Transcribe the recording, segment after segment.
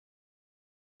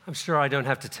I'm sure I don't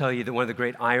have to tell you that one of the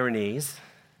great ironies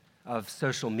of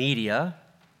social media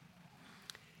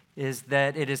is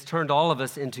that it has turned all of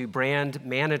us into brand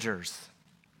managers.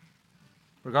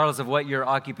 Regardless of what your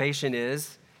occupation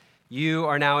is, you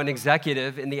are now an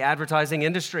executive in the advertising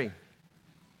industry.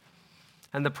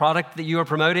 And the product that you are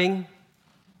promoting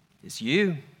is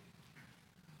you.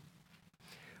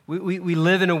 We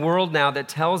live in a world now that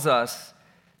tells us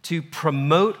to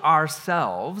promote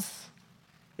ourselves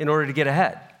in order to get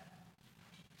ahead.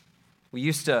 We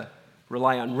used to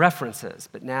rely on references,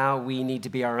 but now we need to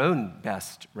be our own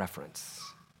best reference.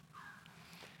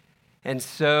 And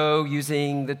so,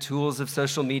 using the tools of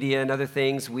social media and other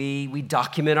things, we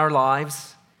document our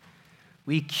lives,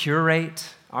 we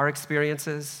curate our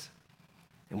experiences,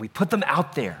 and we put them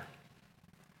out there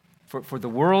for the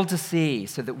world to see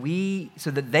so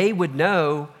that they would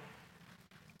know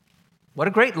what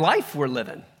a great life we're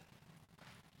living.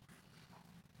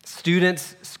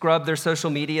 Students scrub their social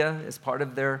media as part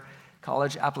of their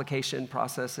college application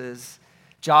processes.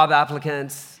 Job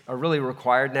applicants are really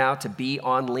required now to be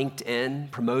on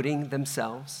LinkedIn promoting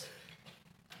themselves.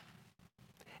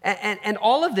 And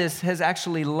all of this has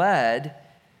actually led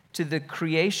to the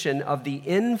creation of the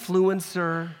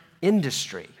influencer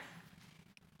industry.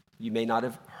 You may not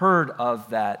have heard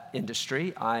of that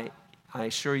industry. I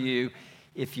assure you,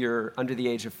 if you're under the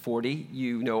age of 40,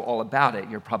 you know all about it.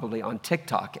 You're probably on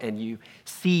TikTok and you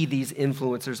see these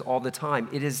influencers all the time.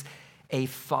 It is a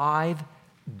 $5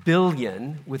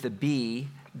 billion with a B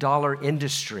dollar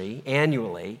industry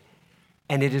annually,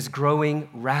 and it is growing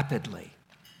rapidly.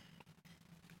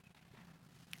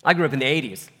 I grew up in the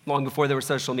 80s, long before there was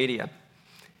social media.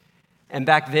 And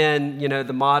back then,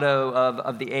 the motto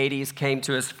of the 80s came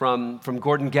to us from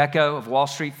Gordon Gekko of Wall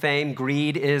Street fame,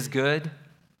 greed is good.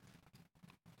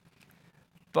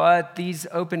 But these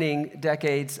opening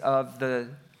decades of the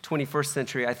 21st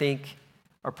century, I think,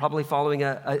 are probably following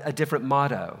a different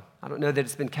motto. I don't know that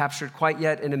it's been captured quite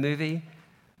yet in a movie,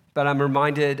 but I'm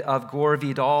reminded of Gore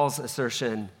Vidal's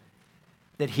assertion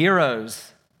that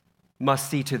heroes must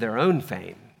see to their own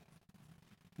fame.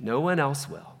 No one else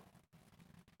will.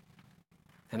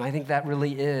 And I think that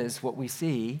really is what we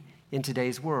see in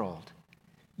today's world.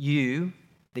 You,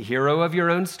 the hero of your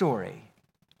own story,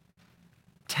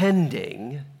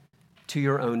 tending to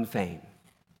your own fame,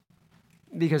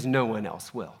 because no one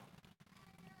else will.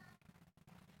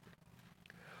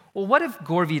 Well, what if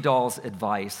Gore Vidal's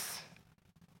advice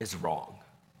is wrong?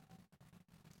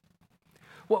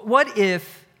 What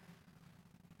if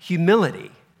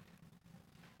humility,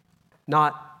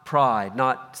 not pride,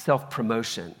 not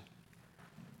self-promotion,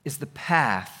 is the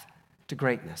path to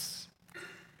greatness?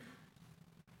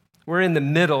 We're in the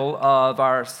middle of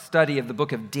our study of the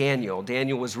book of Daniel.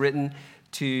 Daniel was written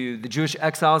to the Jewish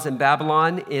exiles in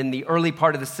Babylon in the early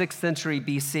part of the 6th century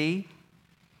BC.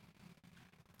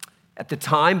 At the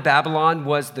time, Babylon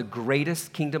was the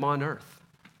greatest kingdom on earth.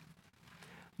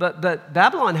 But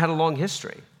Babylon had a long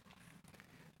history.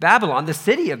 Babylon, the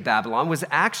city of Babylon, was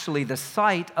actually the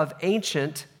site of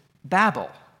ancient Babel.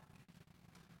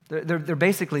 They're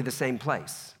basically the same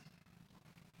place.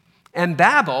 And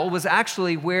Babel was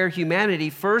actually where humanity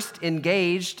first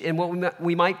engaged in what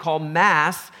we might call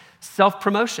mass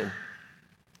self-promotion,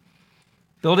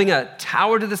 building a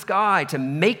tower to the sky to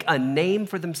make a name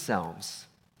for themselves.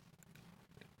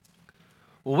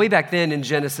 Well, way back then in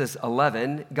Genesis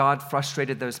 11, God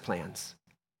frustrated those plans.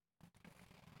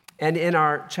 And in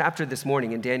our chapter this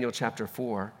morning, in Daniel chapter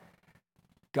 4,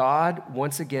 God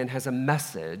once again has a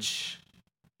message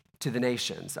to the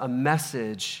nations, a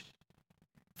message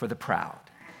for the proud.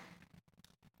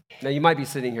 Now, you might be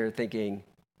sitting here thinking,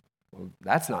 well,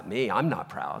 that's not me. I'm not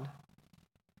proud.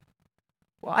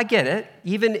 Well, I get it.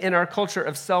 Even in our culture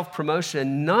of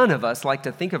self-promotion, none of us like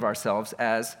to think of ourselves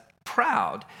as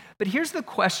proud. But here's the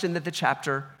question that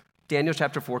Daniel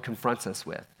chapter 4 confronts us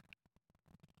with.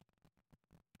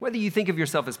 Whether you think of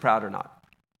yourself as proud or not,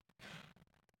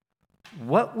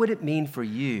 what would it mean for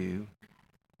you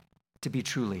to be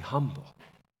truly humble?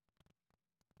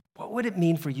 What would it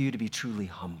mean for you to be truly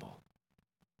humble?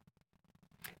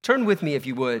 Turn with me, if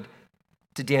you would,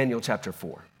 to Daniel chapter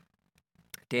 4.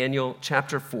 Daniel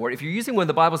chapter 4. If you're using one of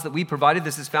the Bibles that we provided,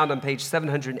 this is found on page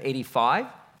 785.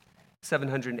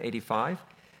 785.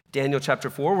 Daniel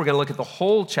chapter 4. We're going to look at the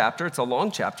whole chapter. It's a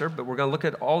long chapter, but we're going to look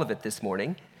at all of it this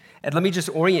morning. And let me just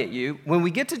orient you. When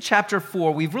we get to chapter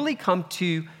 4, we've really come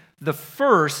to the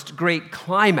first great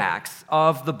climax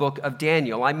of the book of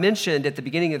Daniel. I mentioned at the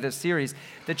beginning of this series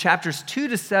that chapters 2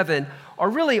 to 7 are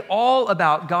really all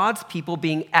about God's people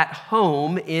being at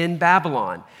home in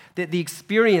Babylon, the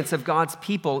experience of God's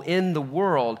people in the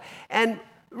world. And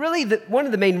really, one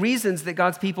of the main reasons that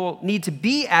God's people need to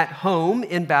be at home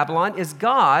in Babylon is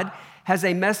God has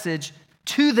a message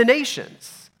to the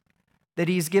nations that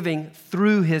he's giving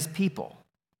through his people.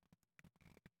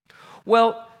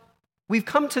 Well, we've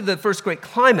come to the first great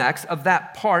climax of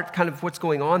that part, kind of what's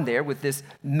going on there with this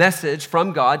message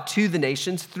from God to the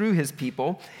nations through his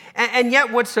people. And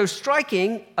yet what's so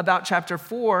striking about chapter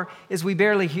 4 is we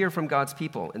barely hear from God's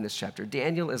people in this chapter.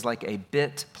 Daniel is like a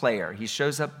bit player. He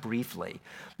shows up briefly.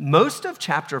 Most of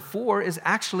chapter 4 is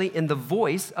actually in the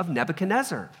voice of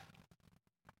Nebuchadnezzar.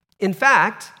 In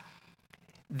fact,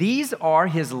 these are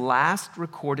his last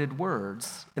recorded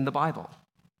words in the Bible,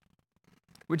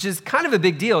 which is kind of a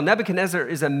big deal. Nebuchadnezzar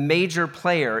is a major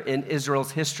player in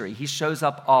Israel's history. He shows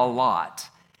up a lot.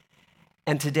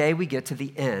 And today we get to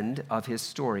the end of his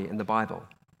story in the Bible.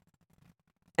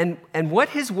 And what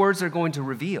his words are going to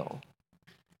reveal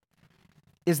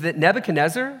is that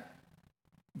Nebuchadnezzar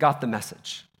got the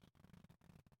message.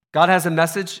 God has a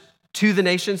message to the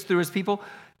nations through his people.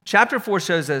 Chapter 4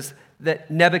 shows us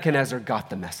that Nebuchadnezzar got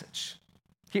the message.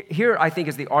 Here, I think,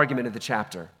 is the argument of the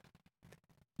chapter.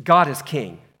 God is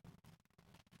king,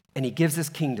 and he gives his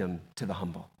kingdom to the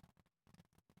humble.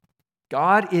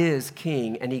 God is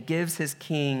king, and he gives his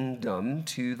kingdom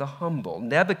to the humble.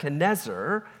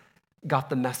 Nebuchadnezzar got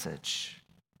the message.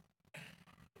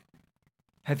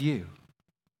 Have you?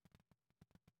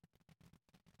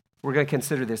 We're going to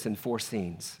consider this in 4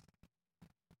 scenes.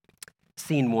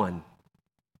 Scene 1,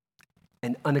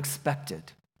 an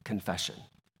unexpected confession.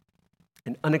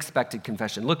 An unexpected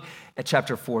confession. Look at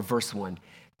chapter 4, verse 1.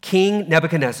 King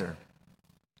Nebuchadnezzar,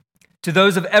 to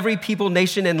those of every people,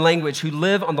 nation, and language who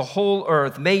live on the whole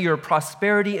earth, may your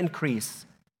prosperity increase.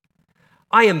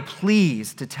 I am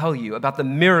pleased to tell you about the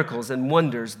miracles and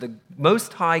wonders the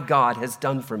Most High God has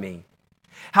done for me.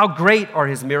 How great are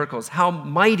his miracles, how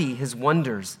mighty his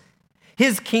wonders.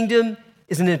 His kingdom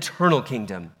is an eternal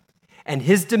kingdom, and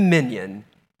his dominion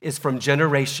is from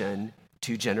generation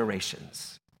to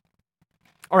generations.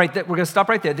 All right, we're going to stop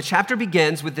right there. The chapter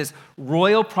begins with this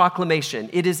royal proclamation.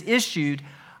 It is issued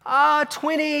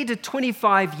 20 to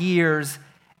 25 years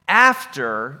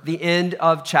after the end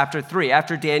of chapter 3,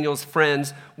 after Daniel's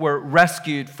friends were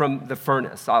rescued from the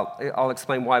furnace. I'll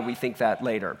explain why we think that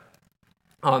later.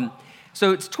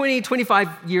 So it's 20, 25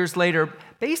 years later.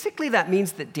 Basically, that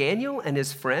means that Daniel and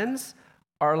his friends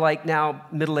are like now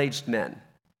middle-aged men.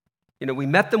 You know, we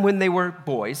met them when they were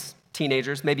boys,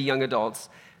 teenagers, maybe young adults.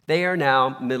 They are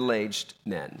now middle-aged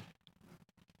men.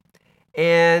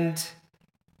 And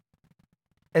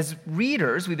as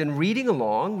readers, we've been reading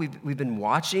along. We've been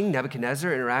watching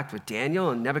Nebuchadnezzar interact with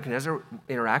Daniel and Nebuchadnezzar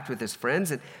interact with his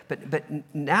friends.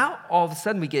 But now, all of a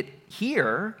sudden, we get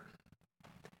here,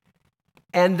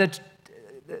 and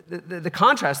the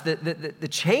contrast, the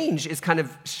change is kind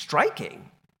of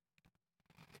striking.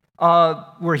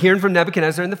 We're hearing from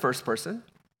Nebuchadnezzar in the first person.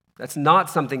 That's not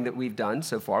something that we've done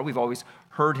so far. We've always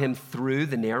heard him through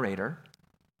the narrator.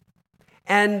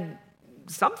 And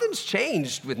something's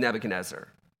changed with Nebuchadnezzar.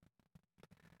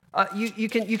 You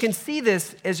can see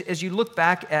this as you look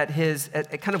back at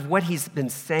at kind of what he's been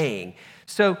saying.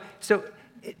 So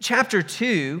chapter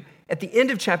 2, at the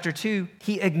end of chapter 2,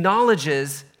 he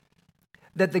acknowledges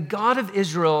that the God of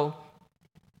Israel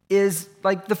is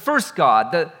like the first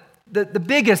God, the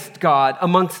biggest God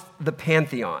amongst the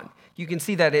pantheon. You can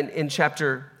see that in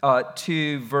chapter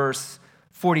 2, verse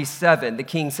 47. The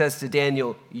king says to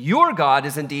Daniel, "Your God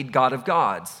is indeed God of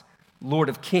gods, Lord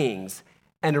of kings,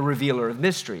 and a revealer of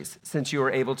mysteries, since you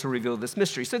are able to reveal this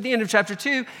mystery." So at the end of chapter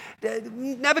 2,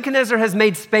 Nebuchadnezzar has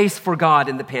made space for God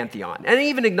in the pantheon, and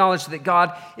even acknowledged that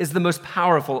God is the most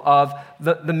powerful of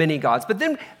the many gods. But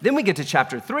then we get to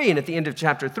chapter 3, and at the end of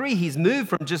chapter 3, he's moved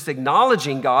from just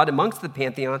acknowledging God amongst the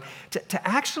pantheon to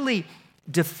actually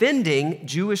defending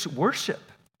Jewish worship.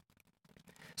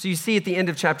 So you see at the end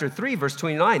of chapter 3, verse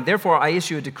 29, "Therefore I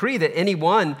issue a decree that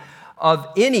anyone of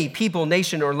any people,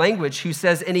 nation, or language who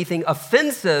says anything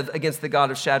offensive against the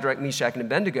God of Shadrach, Meshach, and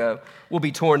Abednego will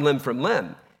be torn limb from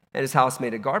limb, and his house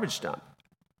made a garbage dump."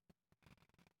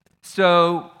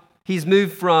 So he's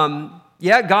moved from,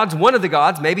 God's one of the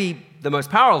gods, maybe the most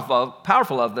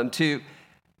powerful of them, to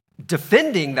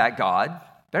defending that God.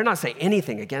 Better not say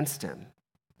anything against him.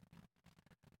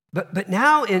 But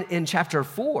now in chapter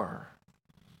 4,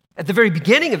 at the very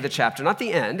beginning of the chapter, not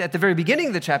the end, at the very beginning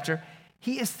of the chapter,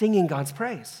 he is singing God's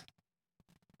praise.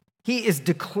 He is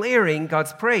declaring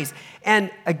God's praise.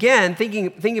 And again,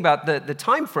 thinking about the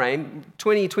time frame,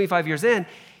 20, 25 years in,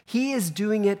 he is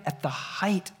doing it at the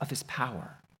height of his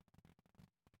power.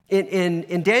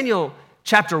 In Daniel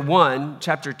chapter 1,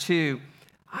 chapter 2,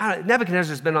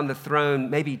 Nebuchadnezzar's been on the throne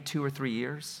maybe 2 or 3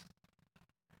 years.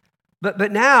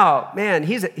 But now, man,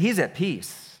 he's at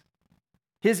peace.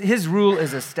 His rule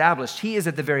is established. He is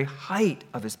at the very height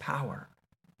of his power.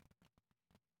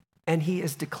 And he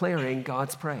is declaring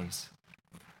God's praise.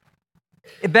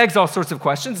 It begs all sorts of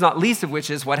questions, not least of which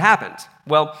is what happened.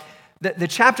 Well, the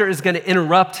chapter is going to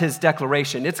interrupt his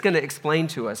declaration. It's going to explain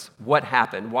to us what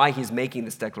happened, why he's making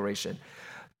this declaration.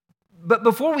 But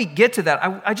before we get to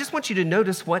that, I just want you to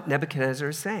notice what Nebuchadnezzar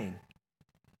is saying.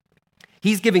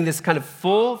 He's giving this kind of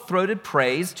full-throated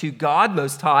praise to God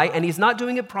Most High, and he's not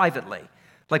doing it privately,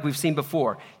 like we've seen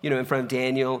before, in front of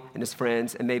Daniel and his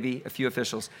friends and maybe a few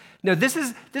officials. No, this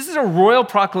is a royal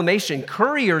proclamation.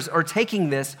 Couriers are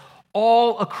taking this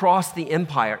all across the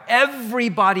empire.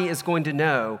 Everybody is going to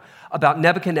know about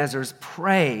Nebuchadnezzar's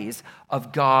praise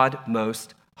of God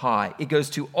Most High. It goes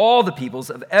to all the peoples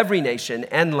of every nation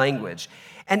and language.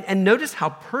 And notice how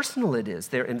personal it is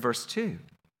there in verse 2.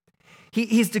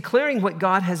 He's declaring what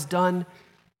God has done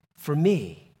for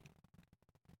me.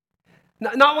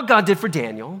 Not what God did for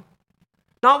Daniel,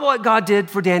 not what God did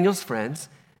for Daniel's friends.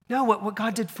 No, what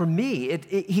God did for me.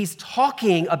 He's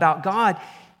talking about God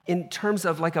in terms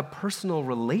of like a personal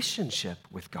relationship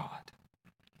with God.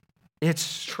 It's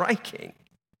striking.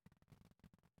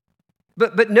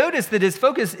 But notice that his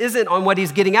focus isn't on what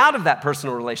he's getting out of that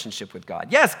personal relationship with God.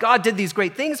 Yes, God did these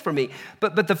great things for me,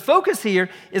 but the focus here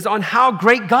is on how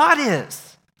great God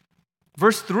is.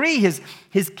 Verse 3,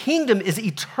 his kingdom is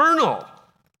eternal.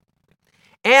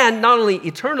 And not only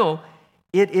eternal,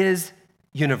 it is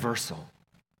universal.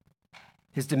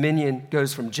 His dominion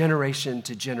goes from generation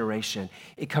to generation.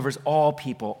 It covers all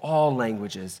people, all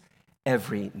languages,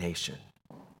 every nation.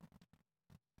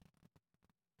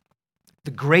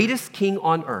 The greatest king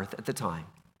on earth at the time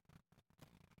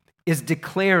is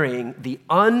declaring the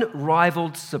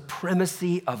unrivaled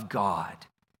supremacy of God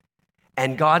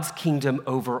and God's kingdom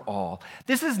over all.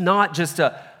 This is not just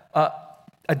a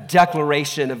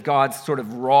declaration of God's sort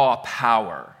of raw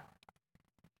power.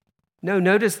 No,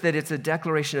 notice that it's a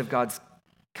declaration of God's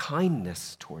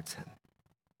kindness towards him.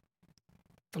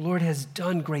 The Lord has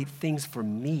done great things for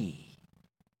me.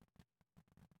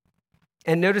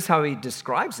 And notice how he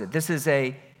describes it. This is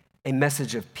a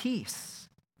message of peace.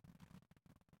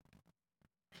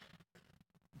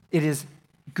 It is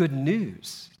good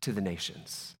news to the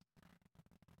nations.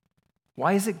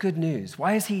 Why is it good news?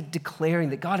 Why is he declaring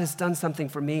that God has done something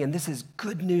for me and this is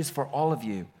good news for all of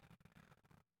you?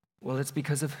 Well, it's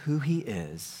because of who he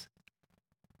is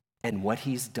and what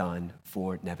he's done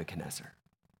for Nebuchadnezzar.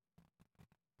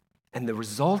 And the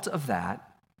result of that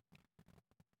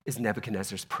is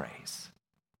Nebuchadnezzar's praise.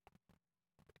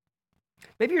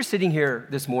 Maybe you're sitting here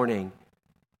this morning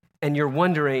and you're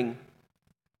wondering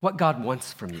what God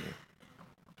wants from you.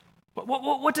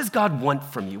 What does God want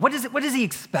from you? What does he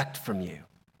expect from you?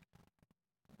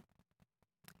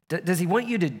 Does he want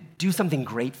you to do something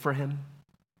great for him?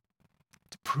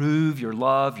 To prove your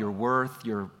love, your worth,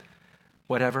 your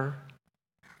whatever?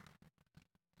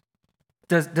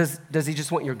 Does he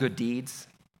just want your good deeds?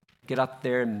 Get out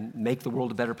there and make the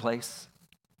world a better place?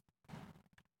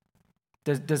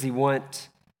 Does he want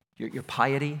your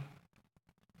piety,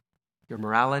 your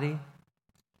morality?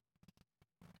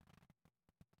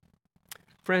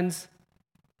 Friends,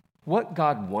 what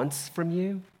God wants from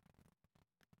you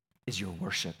is your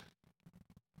worship.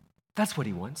 That's what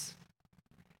he wants.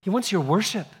 He wants your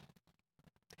worship.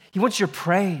 He wants your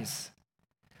praise.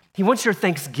 He wants your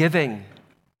thanksgiving.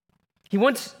 He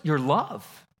wants your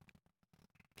love.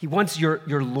 He wants your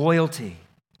loyalty.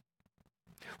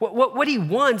 What he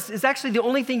wants is actually the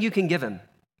only thing you can give him.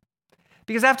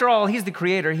 Because after all, he's the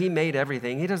creator. He made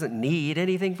everything. He doesn't need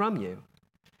anything from you.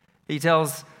 He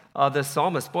tells the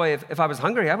psalmist, boy, if I was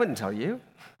hungry, I wouldn't tell you.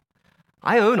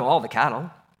 I own all the cattle.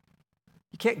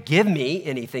 You can't give me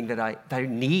anything that I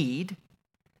need.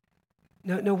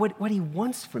 No, what he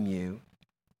wants from you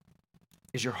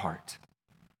is your heart.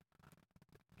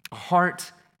 A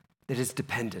heart that is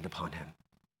dependent upon him.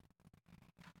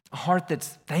 A heart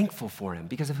that's thankful for him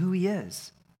because of who he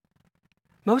is.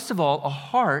 Most of all, a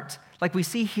heart, like we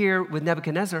see here with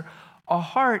Nebuchadnezzar, a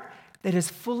heart that is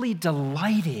fully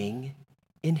delighting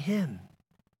in him.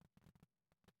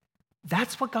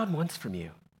 That's what God wants from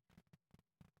you.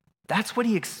 That's what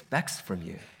he expects from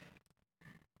you.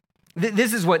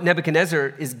 This is what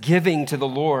Nebuchadnezzar is giving to the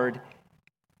Lord,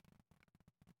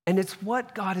 and it's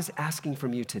what God is asking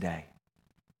from you today.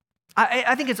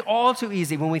 I think it's all too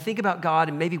easy when we think about God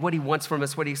and maybe what he wants from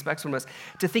us, what he expects from us,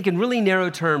 to think in really narrow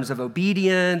terms of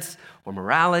obedience or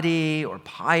morality or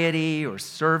piety or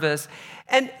service.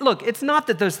 And look, it's not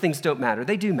that those things don't matter.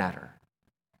 They do matter.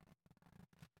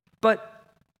 But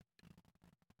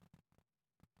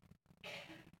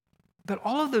But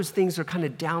all of those things are kind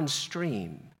of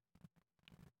downstream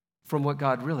from what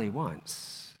God really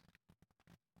wants.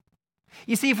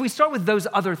 You see, if we start with those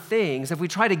other things, if we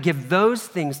try to give those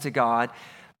things to God,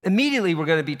 immediately we're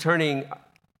going to be turning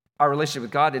our relationship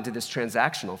with God into this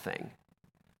transactional thing.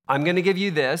 I'm going to give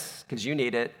you this because you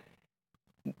need it.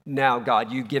 Now, God,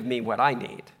 you give me what I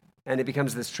need. And it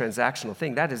becomes this transactional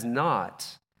thing. That is not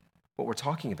what we're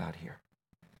talking about here.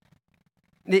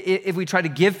 If we try to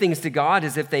give things to God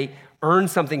as if they earn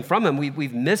something from him,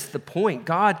 we've missed the point.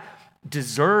 God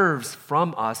deserves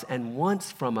from us and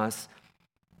wants from us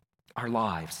our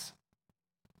lives.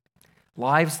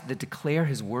 Lives that declare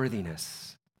his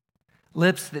worthiness.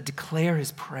 Lips that declare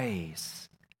his praise.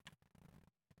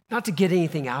 Not to get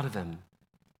anything out of him,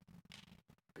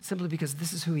 but simply because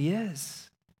this is who he is.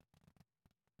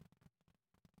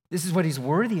 This is what he's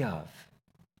worthy of.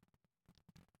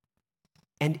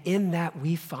 And in that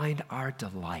we find our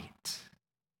delight,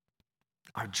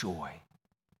 our joy.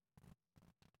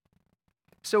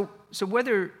 So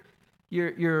whether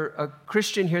you're a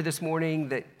Christian here this morning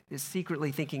that is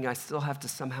secretly thinking, I still have to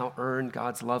somehow earn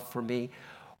God's love for me,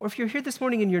 or if you're here this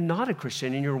morning and you're not a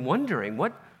Christian and you're wondering,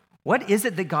 what is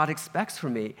it that God expects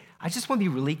from me? I just want to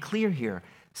be really clear here.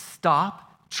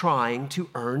 Stop trying to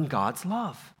earn God's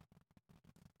love.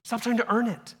 Stop trying to earn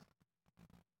it.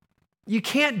 You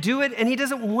can't do it, and he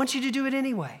doesn't want you to do it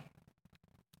anyway.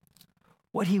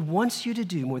 What he wants you to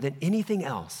do more than anything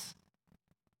else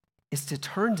is to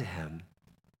turn to him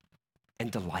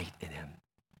and delight in him.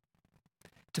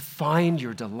 To find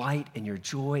your delight and your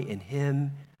joy in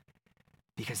him,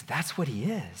 because that's what he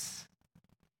is.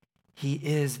 He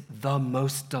is the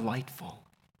most delightful.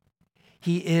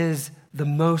 He is the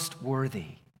most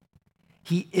worthy.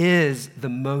 He is the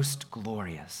most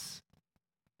glorious.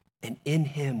 And in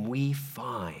him we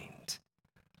find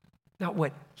not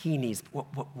what he needs,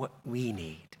 but what we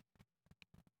need.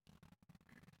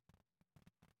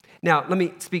 Now, let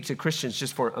me speak to Christians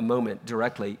just for a moment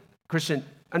directly. Christian,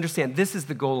 understand, this is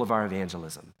the goal of our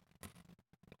evangelism.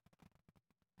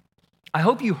 I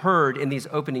hope you heard in these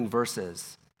opening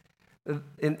verses,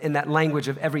 in that language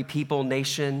of every people,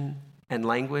 nation, and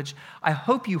language, I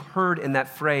hope you heard in that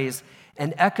phrase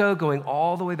an echo going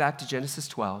all the way back to Genesis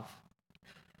 12,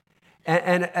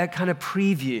 and a kind of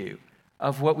preview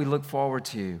of what we look forward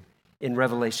to in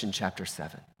Revelation chapter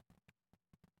 7.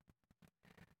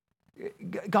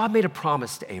 God made a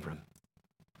promise to Abram,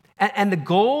 and the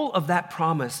goal of that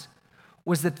promise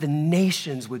was that the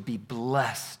nations would be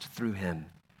blessed through him.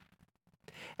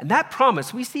 And that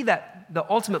promise, we see that the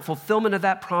ultimate fulfillment of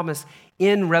that promise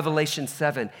in Revelation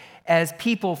 7, as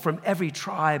people from every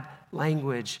tribe,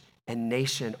 language, and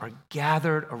nation are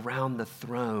gathered around the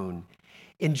throne,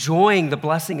 enjoying the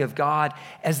blessing of God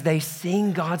as they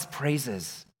sing God's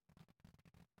praises.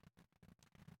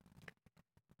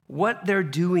 What they're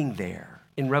doing there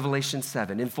in Revelation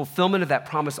 7, in fulfillment of that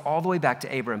promise all the way back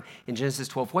to Abram in Genesis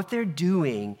 12, what they're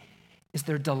doing is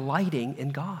they're delighting in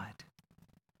God.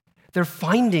 They're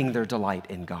finding their delight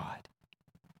in God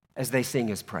as they sing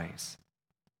his praise.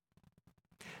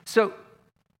 So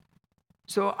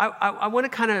I want to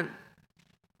kind of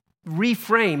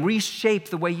reframe, reshape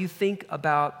the way you think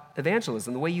about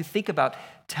evangelism, the way you think about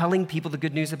telling people the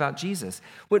good news about Jesus.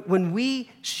 When we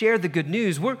share the good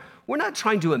news, we're not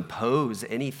trying to impose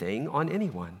anything on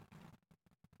anyone.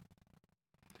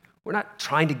 We're not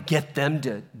trying to get them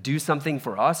to do something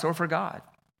for us or for God.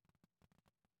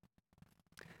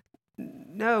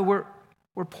 No,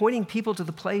 we're pointing people to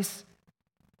the place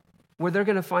where they're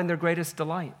going to find their greatest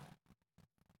delight.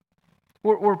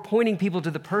 We're pointing people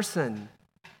to the person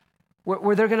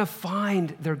where they're going to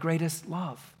find their greatest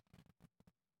love.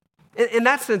 In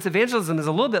that sense, evangelism is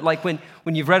a little bit like when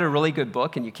you've read a really good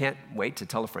book and you can't wait to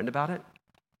tell a friend about it.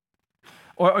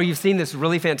 Or you've seen this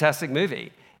really fantastic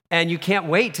movie and you can't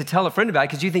wait to tell a friend about it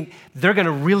because you think they're going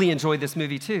to really enjoy this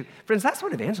movie too. Friends, that's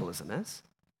what evangelism is.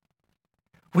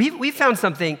 We've found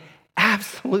something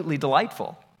absolutely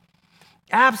delightful,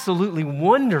 absolutely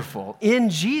wonderful in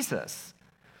Jesus.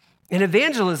 And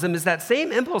evangelism is that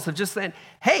same impulse of just saying,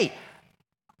 hey,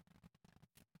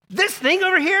 this thing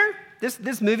over here,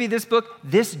 this movie, this book,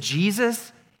 this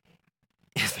Jesus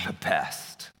is the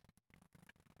best.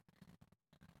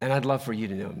 And I'd love for you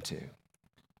to know him too.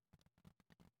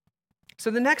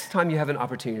 So the next time you have an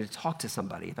opportunity to talk to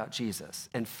somebody about Jesus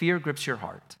and fear grips your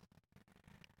heart,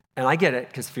 and I get it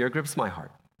because fear grips my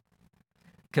heart,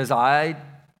 because I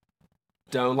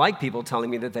don't like people telling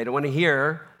me that they don't want to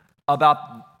hear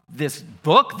about this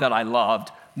book that I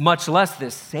loved, much less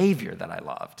this Savior that I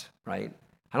loved, right?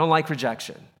 I don't like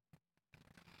rejection.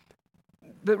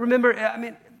 But remember,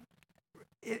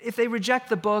 If they reject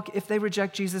the book, if they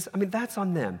reject Jesus, I mean, that's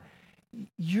on them.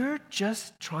 You're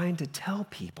just trying to tell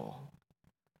people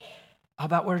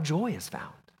about where joy is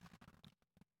found.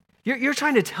 You're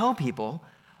trying to tell people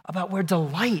about where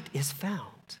delight is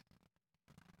found.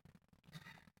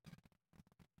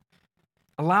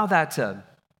 Allow that to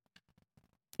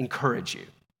encourage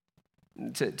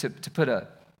you, to put a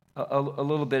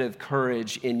little bit of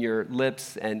courage in your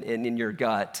lips and in your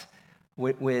gut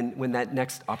when that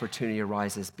next opportunity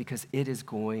arises, because it is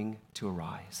going to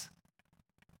arise.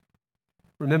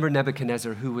 Remember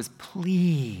Nebuchadnezzar, who was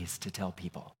pleased to tell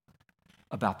people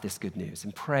about this good news,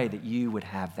 and pray that you would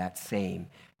have that same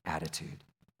attitude.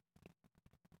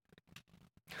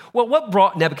 Well, what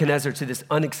brought Nebuchadnezzar to this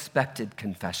unexpected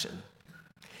confession?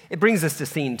 It brings us to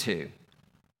scene 2,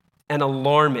 an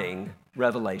alarming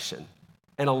revelation.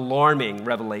 An alarming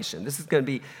revelation. This is going to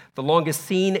be the longest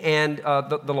scene and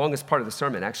the longest part of the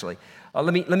sermon, actually.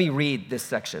 Let me read this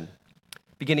section,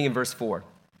 beginning in verse 4.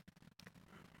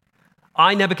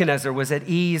 I, Nebuchadnezzar, was at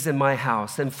ease in my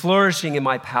house and flourishing in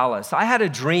my palace. I had a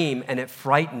dream, and it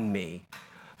frightened me.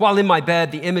 While in my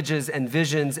bed, the images and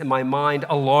visions in my mind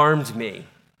alarmed me.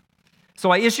 So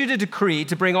I issued a decree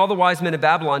to bring all the wise men of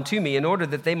Babylon to me in order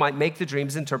that they might make the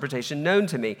dream's interpretation known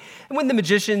to me. And when the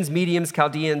magicians, mediums,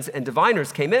 Chaldeans, and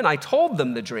diviners came in, I told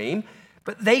them the dream,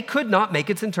 but they could not make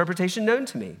its interpretation known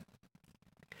to me.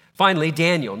 Finally,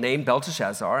 Daniel, named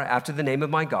Belteshazzar, after the name of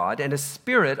my God, and a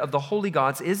spirit of the holy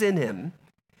gods is in him,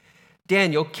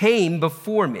 Daniel came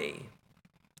before me.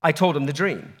 I told him the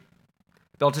dream.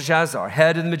 Belteshazzar,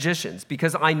 head of the magicians,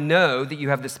 because I know that you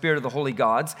have the spirit of the holy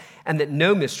gods and that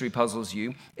no mystery puzzles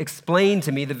you, explain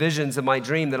to me the visions of my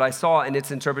dream that I saw and its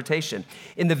interpretation.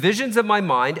 In the visions of my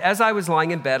mind, as I was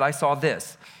lying in bed, I saw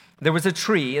this. There was a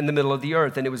tree in the middle of the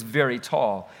earth, and it was very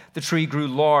tall. The tree grew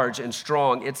large and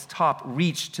strong. Its top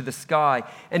reached to the sky,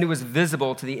 and it was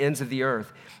visible to the ends of the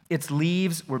earth. Its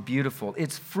leaves were beautiful.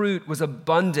 Its fruit was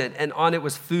abundant, and on it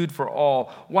was food for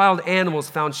all. Wild animals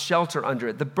found shelter under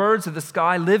it. The birds of the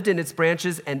sky lived in its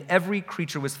branches, and every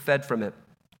creature was fed from it.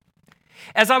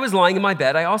 As I was lying in my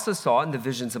bed, I also saw in the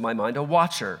visions of my mind a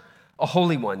watcher, a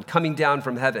holy one, coming down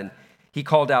from heaven. He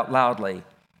called out loudly,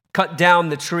 "Cut down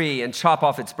the tree and chop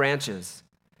off its branches.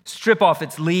 Strip off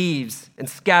its leaves and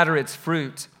scatter its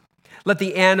fruit. Let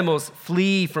the animals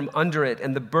flee from under it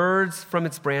and the birds from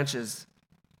its branches.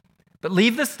 But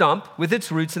leave the stump with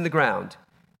its roots in the ground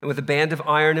and with a band of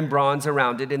iron and bronze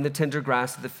around it in the tender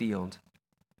grass of the field.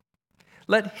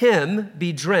 Let him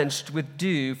be drenched with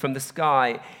dew from the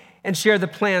sky and share the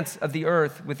plants of the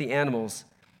earth with the animals.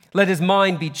 Let his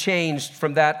mind be changed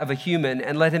from that of a human,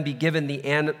 and let him be given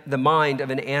the mind of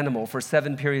an animal for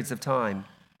 7 periods of time.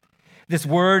 This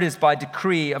word is by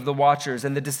decree of the watchers,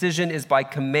 and the decision is by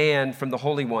command from the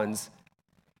holy ones.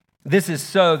 This is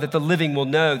so that the living will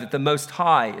know that the Most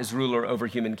High is ruler over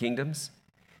human kingdoms.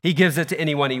 He gives it to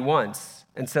anyone he wants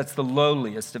and sets the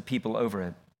lowliest of people over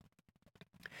it.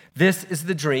 This is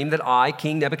the dream that I,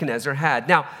 King Nebuchadnezzar, had.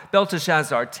 Now,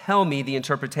 Belteshazzar, tell me the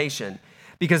interpretation,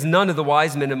 because none of the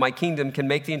wise men in my kingdom can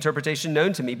make the interpretation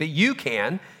known to me, but you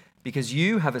can, because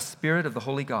you have a spirit of the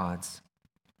holy gods."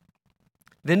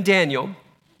 Then Daniel,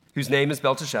 whose name is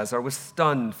Belteshazzar, was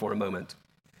stunned for a moment,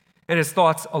 and his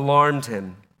thoughts alarmed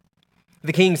him.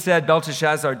 The king said,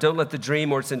 "Belteshazzar, don't let the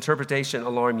dream or its interpretation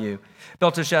alarm you."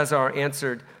 Belteshazzar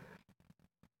answered,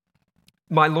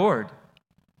 "My lord,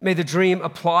 may the dream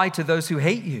apply to those who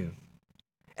hate you,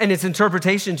 and its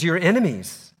interpretation to your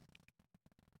enemies.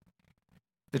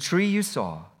 The tree you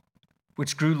saw,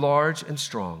 which grew large and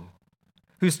strong,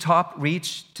 whose top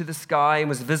reached to the sky and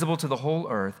was visible to the whole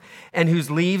earth, and whose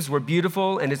leaves were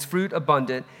beautiful and its fruit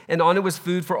abundant, and on it was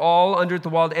food for all, under it the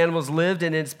wild animals lived,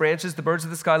 and in its branches the birds of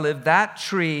the sky lived, that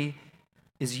tree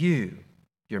is you,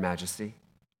 your majesty.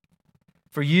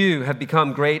 For you have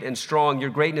become great and strong. Your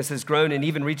greatness has grown and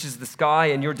even reaches the sky,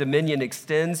 and your dominion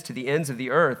extends to the ends of the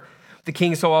earth. The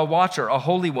king saw a watcher, a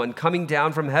holy one, coming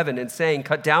down from heaven and saying,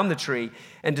 "Cut down the tree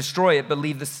and destroy it, but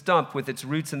leave the stump with its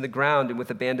roots in the ground and with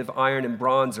a band of iron and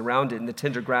bronze around it in the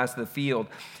tender grass of the field.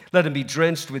 Let him be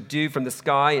drenched with dew from the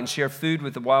sky and share food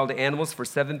with the wild animals for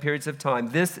 7 periods of time.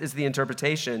 This is the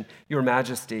interpretation, your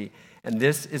majesty, and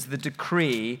this is the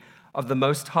decree of the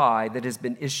Most High that has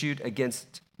been issued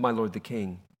against my lord the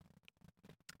king.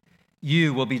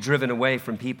 You will be driven away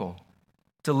from people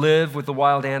to live with the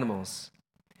wild animals.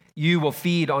 You will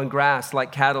feed on grass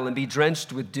like cattle and be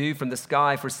drenched with dew from the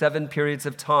sky for 7 periods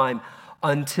of time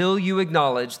until you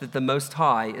acknowledge that the Most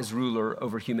High is ruler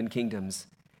over human kingdoms,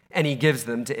 and he gives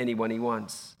them to anyone he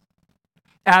wants.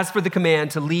 As for the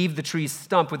command to leave the tree's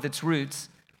stump with its roots,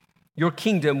 your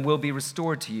kingdom will be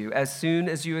restored to you as soon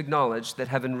as you acknowledge that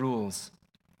heaven rules.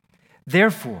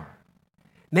 Therefore,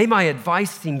 may my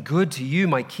advice seem good to you,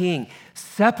 my king.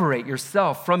 Separate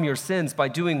yourself from your sins by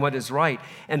doing what is right,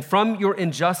 and from your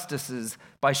injustices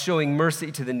by showing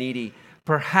mercy to the needy.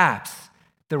 Perhaps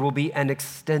there will be an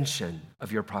extension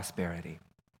of your prosperity.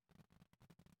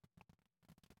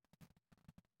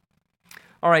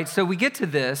 All right, so we get to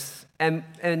this, and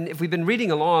if we've been reading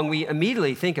along, we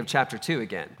immediately think of chapter 2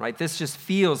 again, right? This just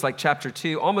feels like chapter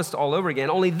 2 almost all over again,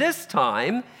 only this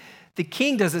time, the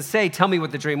king doesn't say, tell me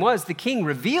what the dream was. The king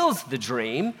reveals the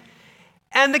dream,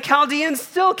 and the Chaldeans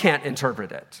still can't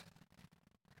interpret it.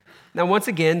 Now, once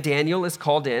again, Daniel is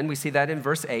called in. We see that in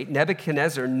verse 8.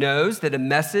 Nebuchadnezzar knows that a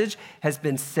message has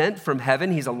been sent from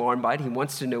heaven. He's alarmed by it. He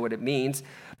wants to know what it means.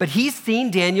 But he's seen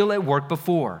Daniel at work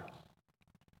before.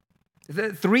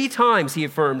 3 times he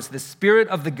affirms, the spirit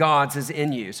of the gods is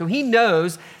in you. So he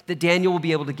knows that Daniel will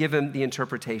be able to give him the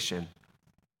interpretation.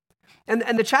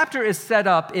 And the chapter is set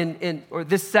up or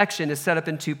this section is set up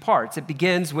in 2 parts. It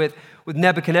begins with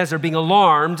Nebuchadnezzar being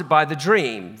alarmed by the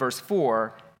dream, verse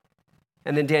 4.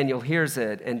 And then Daniel hears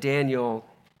it, and Daniel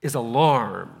is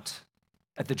alarmed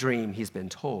at the dream he's been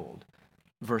told,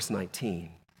 verse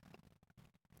 19.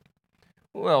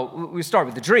 Well, we start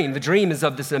with the dream. The dream is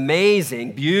of this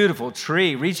amazing, beautiful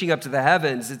tree reaching up to the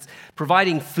heavens. It's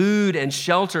providing food and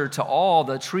shelter to all.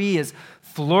 The tree is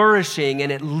flourishing,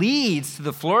 and it leads to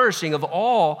the flourishing of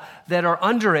all that are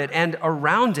under it and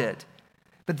around it.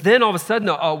 But then all of a sudden,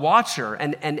 a watcher,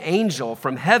 an angel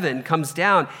from heaven comes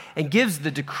down and gives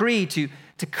the decree to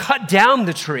cut down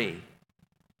the tree.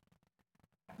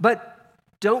 But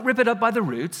don't rip it up by the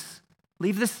roots.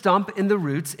 Leave the stump in the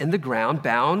roots in the ground,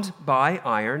 bound by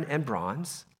iron and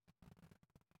bronze.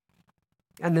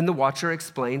 And then the watcher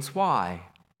explains why.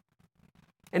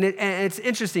 And it's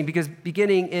interesting because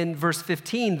beginning in verse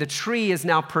 15, the tree is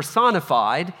now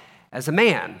personified as a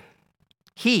man.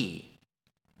 He,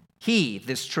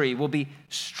 this tree, will be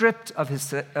stripped of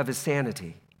his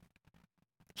sanity.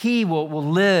 He will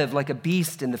live like a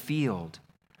beast in the field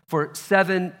for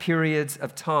 7 periods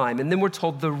of time. And then we're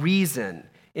told the reason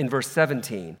in verse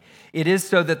 17. It is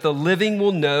so that the living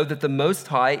will know that the Most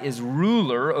High is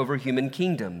ruler over human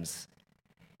kingdoms.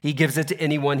 He gives it to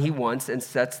anyone he wants and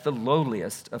sets the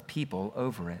lowliest of people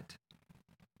over it.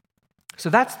 So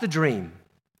that's the dream.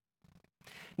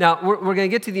 Now, we're going to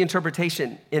get to the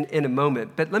interpretation in a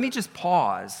moment, but let me just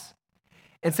pause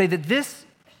and say that this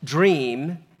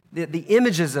dream, the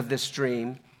images of this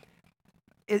dream,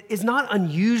 is not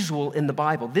unusual in the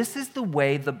Bible. This is the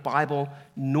way the Bible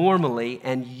normally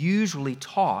and usually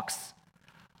talks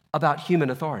about human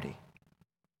authority.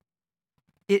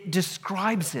 It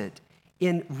describes it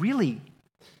in really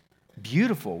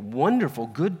beautiful, wonderful,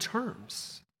 good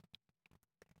terms.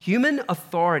 Human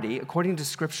authority, according to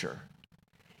Scripture,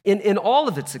 in all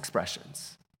of its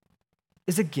expressions,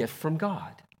 is a gift from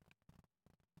God.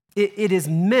 It is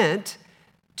meant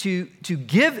to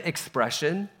give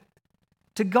expression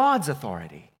to God's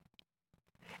authority.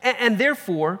 And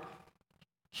therefore,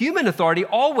 human authority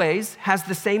always has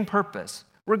the same purpose,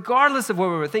 regardless of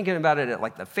whether we're thinking about it at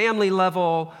like the family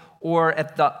level or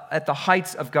at the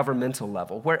heights of governmental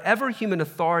level. Wherever human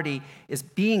authority is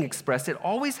being expressed, it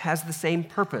always has the same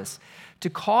purpose, to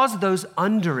cause those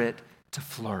under it to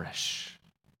flourish.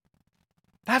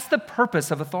 That's the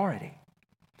purpose of authority.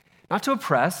 Not to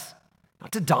oppress,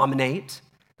 not to dominate,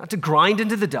 not to grind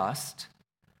into the dust,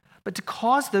 but to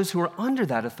cause those who are under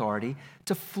that authority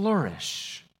to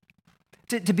flourish,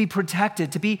 to be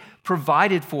protected, to be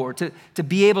provided for, to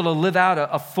be able to live out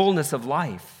a fullness of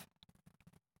life.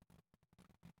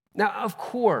 Now, of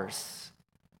course,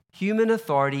 human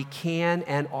authority can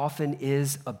and often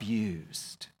is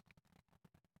abused.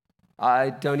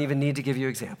 I don't even need to give you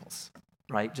examples,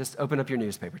 right? Just open up your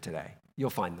newspaper today.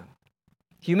 You'll find them.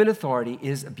 Human authority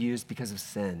is abused because of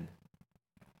sin.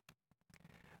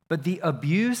 But the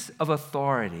abuse of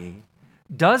authority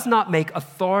does not make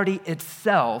authority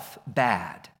itself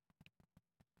bad,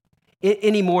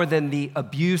 any more than the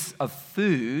abuse of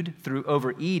food through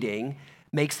overeating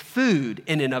makes food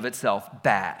in and of itself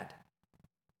bad.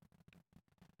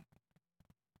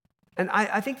 And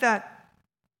I think that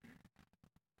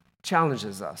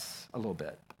challenges us a little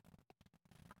bit.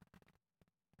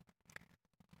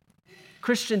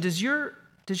 Christian, does your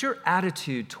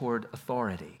attitude toward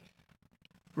authority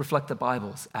reflect the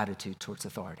Bible's attitude towards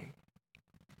authority?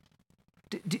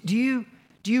 Do you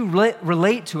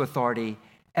relate to authority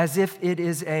as if it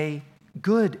is a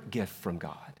good gift from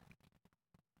God?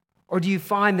 Or do you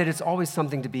find that it's always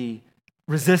something to be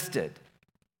resisted,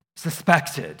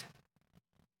 suspected?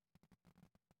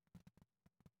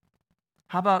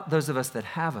 How about those of us that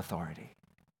have authority?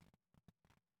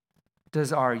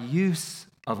 Does our use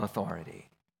of authority.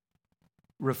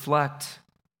 Reflect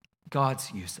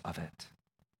God's use of it.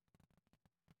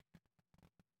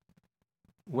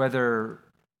 Whether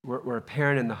we're a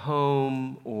parent in the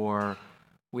home, or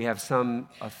we have some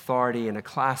authority in a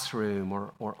classroom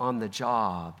or on the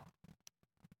job,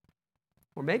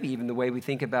 or maybe even the way we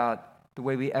think about the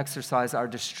way we exercise our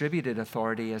distributed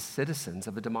authority as citizens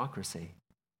of a democracy.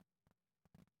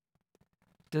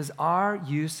 Does our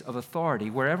use of authority,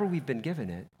 wherever we've been given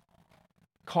it,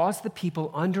 cause the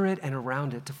people under it and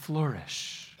around it to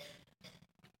flourish?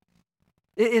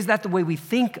 Is that the way we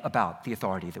think about the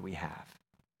authority that we have?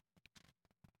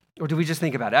 Or do we just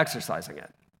think about exercising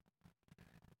it?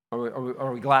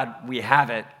 Are we glad we have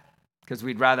it because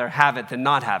we'd rather have it than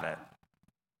not have it?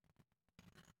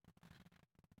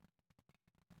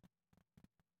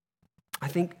 I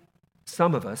think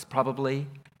some of us probably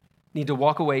need to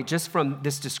walk away just from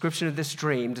this description of this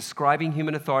dream, describing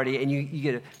human authority, and you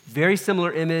get a very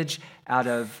similar image out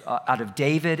of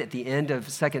David at the end of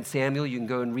 2 Samuel. You can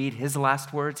go and read his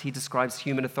last words. He describes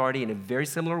human authority in a very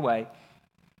similar way.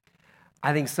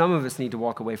 I think some of us need to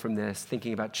walk away from this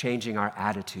thinking about changing our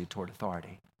attitude toward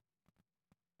authority.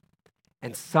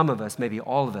 And some of us, maybe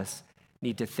all of us,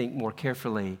 need to think more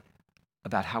carefully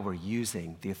about how we're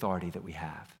using the authority that we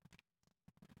have.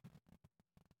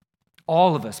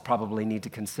 All of us probably need to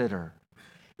consider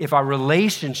if our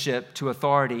relationship to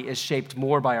authority is shaped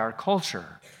more by our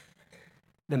culture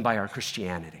than by our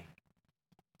Christianity.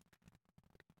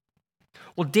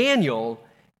 Well, Daniel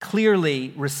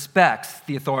clearly respects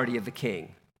the authority of the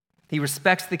king. He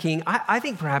respects the king. I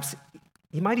think perhaps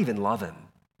he might even love him.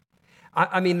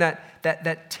 I mean,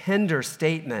 that tender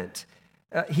statement,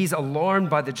 he's alarmed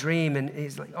by the dream, and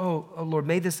he's like, oh Lord,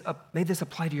 may this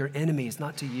apply to your enemies,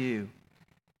 not to you.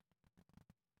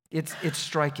 It's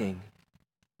striking.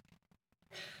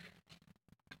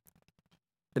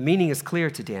 The meaning is clear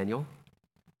to Daniel.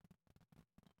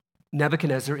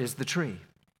 Nebuchadnezzar is the tree,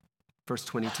 verse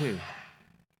 22.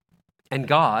 And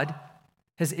God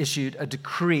has issued a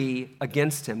decree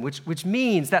against him, which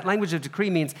means, that language of decree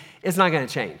means it's not going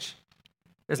to change.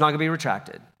 It's not going to be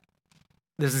retracted.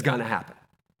 This is going to happen.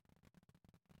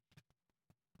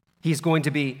 He's going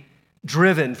to be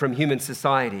driven from human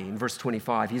society in verse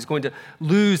 25. He's going to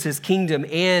lose his kingdom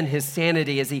and his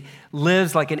sanity as he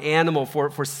lives like an animal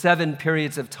for 7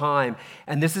 periods of time.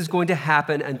 And this is going to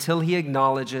happen until he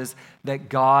acknowledges that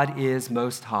God is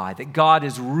most high, that God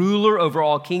is ruler over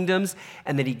all kingdoms,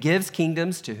 and that he gives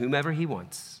kingdoms to whomever he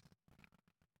wants.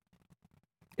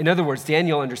 In other words,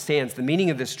 Daniel understands the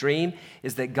meaning of this dream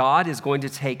is that God is going to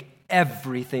take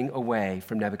everything away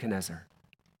from Nebuchadnezzar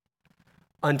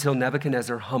until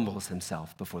Nebuchadnezzar humbles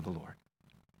himself before the Lord.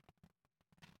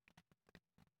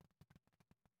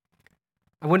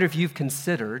 I wonder if you've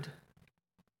considered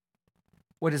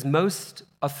what is most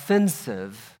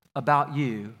offensive about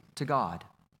you to God.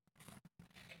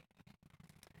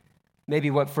 Maybe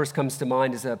what first comes to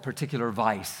mind is a particular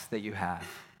vice that you have,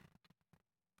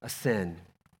 a sin.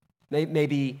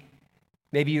 Maybe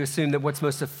you assume that what's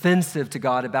most offensive to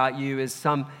God about you is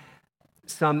some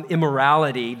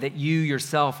immorality that you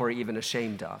yourself are even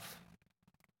ashamed of.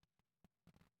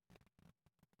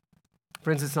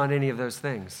 Friends, it's not any of those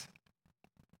things.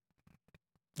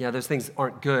 Yeah, those things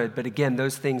aren't good, but again,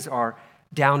 those things are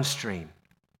downstream.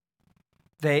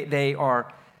 They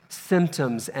are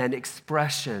symptoms and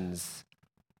expressions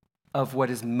of what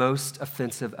is most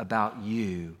offensive about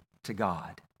you to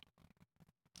God.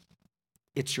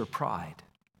 It's your pride.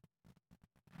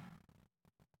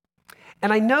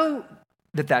 And I know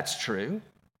that that's true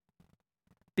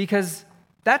because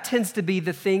that tends to be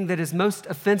the thing that is most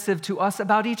offensive to us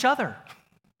about each other,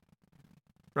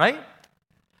 right?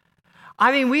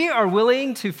 I mean, we are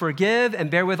willing to forgive and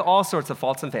bear with all sorts of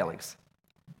faults and failings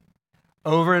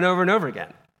over and over and over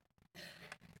again.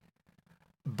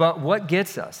 But what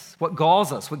gets us, what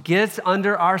galls us, what gets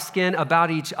under our skin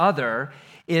about each other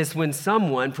is when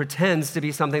someone pretends to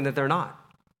be something that they're not.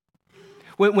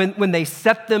 When they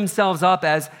set themselves up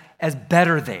as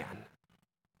better than.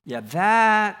 Yeah,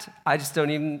 that, I just don't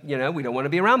even, we don't want to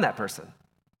be around that person.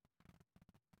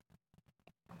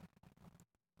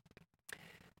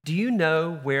 Do you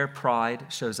know where pride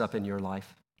shows up in your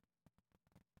life?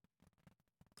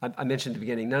 I mentioned at the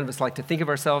beginning, none of us like to think of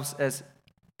ourselves as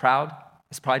proud,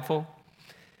 as prideful.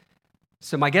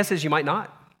 So my guess is you might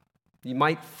not. You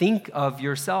might think of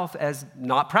yourself as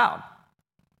not proud.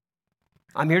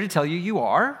 I'm here to tell you you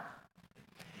are.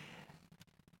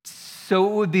 So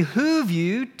it would behoove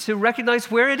you to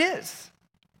recognize where it is.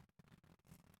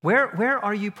 Where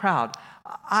are you proud?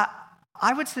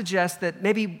 I would suggest that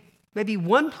maybe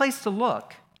one place to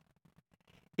look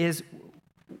is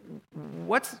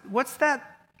What's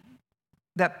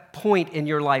that point in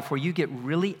your life where you get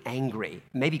really angry,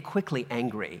 maybe quickly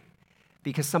angry,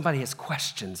 because somebody has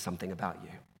questioned something about you?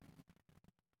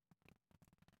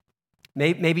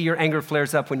 Maybe your anger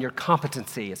flares up when your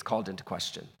competency is called into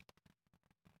question,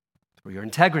 or your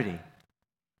integrity.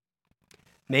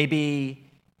 Maybe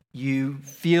you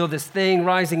feel this thing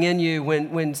rising in you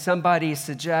when somebody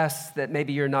suggests that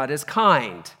maybe you're not as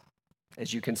kind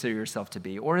as you consider yourself to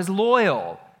be, or as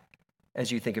loyal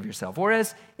as you think of yourself, or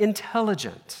as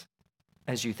intelligent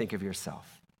as you think of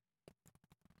yourself.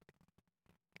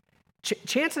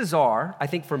 Chances are, I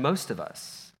think for most of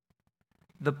us,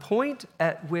 the point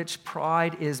at which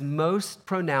pride is most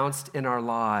pronounced in our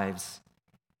lives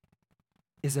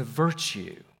is a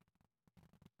virtue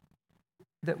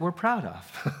that we're proud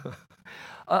of,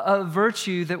 a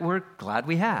virtue that we're glad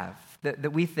we have,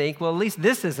 that we think, well, at least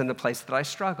this isn't a place that I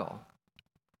struggle.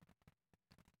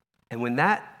 And when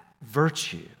that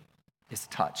virtue is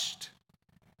touched,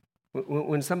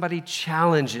 when somebody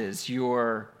challenges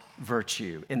your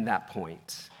virtue in that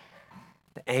point,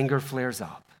 the anger flares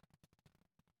up.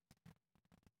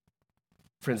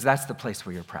 Friends, that's the place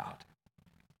where you're proud.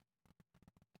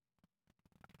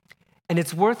 And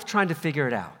it's worth trying to figure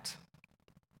it out.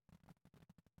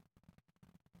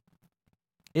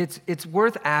 It's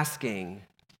worth asking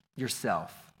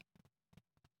yourself,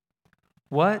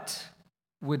 what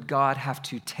would God have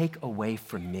to take away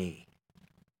from me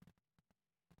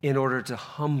in order to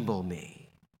humble me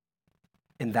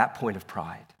in that point of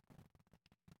pride?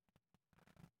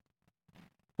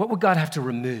 What would God have to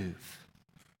remove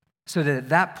so that at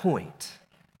that point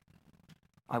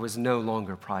I was no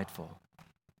longer prideful?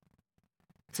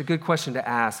 It's a good question to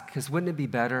ask, because wouldn't it be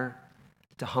better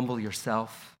to humble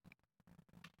yourself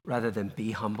rather than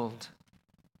be humbled?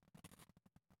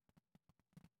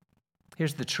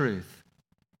 Here's the truth.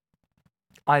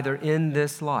 Either in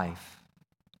this life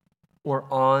or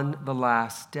on the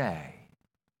last day,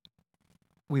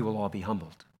 we will all be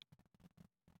humbled.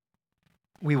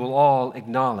 We will all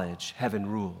acknowledge heaven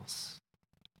rules.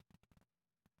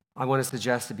 I want to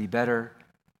suggest it'd be better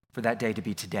for that day to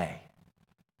be today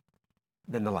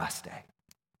than the last day.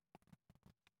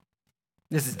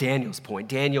 This is Daniel's point.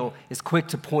 Daniel is quick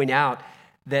to point out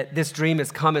that this dream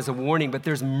has come as a warning, but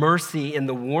there's mercy in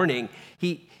the warning.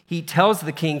 He tells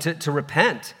the king to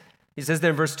repent. He says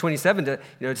there in verse 27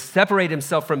 to separate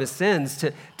himself from his sins,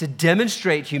 to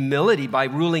demonstrate humility by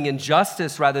ruling in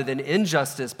justice rather than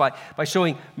injustice, by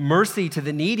showing mercy to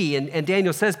the needy. And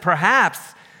Daniel says, perhaps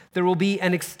there will be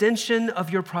an extension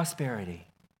of your prosperity.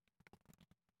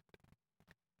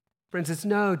 Friends, it's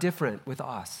no different with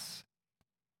us.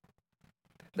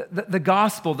 The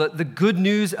gospel, the good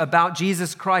news about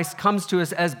Jesus Christ comes to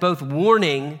us as both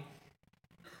warning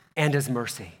and as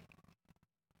mercy.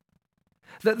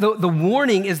 The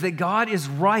warning is that God is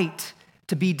right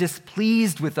to be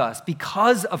displeased with us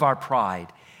because of our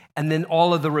pride and then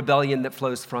all of the rebellion that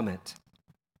flows from it.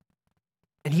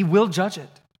 And he will judge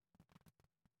it.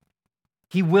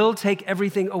 He will take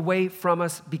everything away from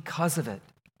us because of it.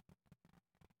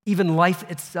 Even life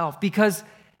itself, because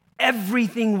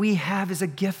everything we have is a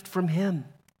gift from him.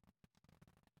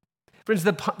 Friends,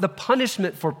 the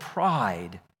punishment for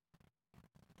pride,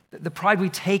 the pride we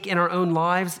take in our own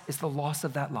lives, is the loss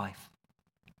of that life.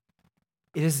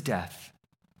 It is death.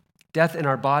 Death in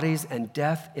our bodies and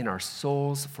death in our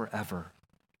souls forever.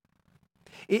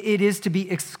 It is to be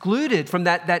excluded from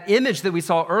that image that we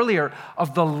saw earlier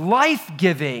of the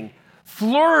life-giving,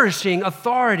 flourishing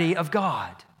authority of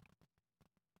God,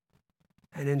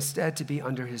 and instead to be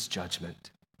under his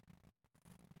judgment.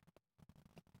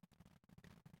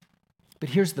 But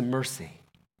here's the mercy.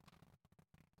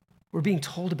 We're being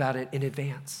told about it in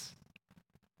advance.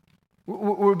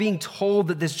 We're being told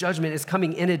that this judgment is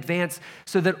coming in advance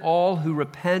so that all who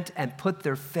repent and put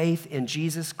their faith in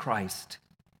Jesus Christ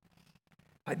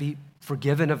might be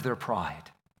forgiven of their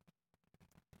pride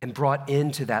and brought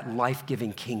into that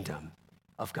life-giving kingdom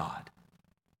of God.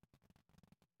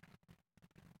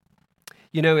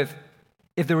 You know,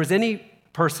 if there was any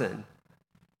person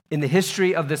in the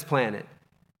history of this planet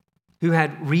who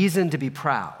had reason to be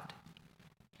proud,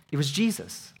 it was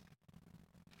Jesus.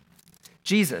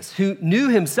 Jesus, who knew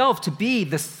himself to be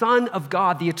the Son of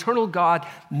God, the eternal God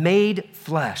made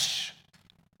flesh.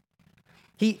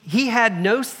 He had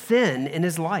no sin in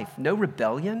his life, no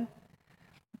rebellion,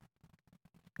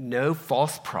 no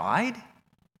false pride,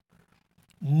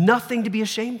 nothing to be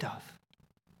ashamed of.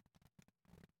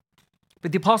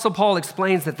 But the Apostle Paul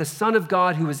explains that the Son of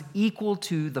God, who was equal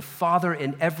to the Father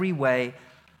in every way,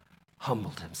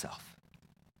 humbled himself.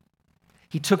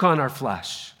 He took on our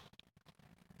flesh.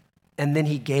 And then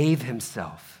he gave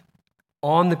himself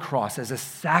on the cross as a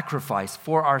sacrifice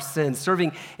for our sins,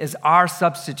 serving as our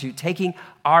substitute, taking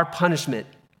our punishment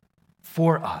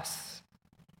for us.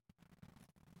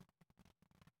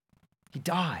 He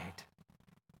died.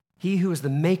 He who is the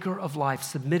maker of life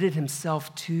submitted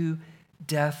himself to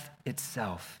death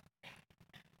itself.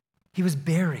 He was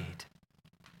buried.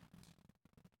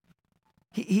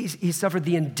 He suffered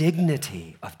the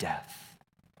indignity of death,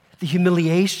 the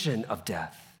humiliation of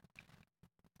death.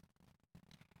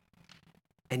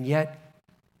 And yet,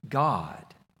 God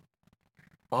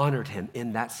honored him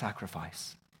in that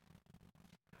sacrifice.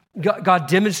 God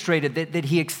demonstrated that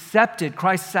he accepted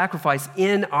Christ's sacrifice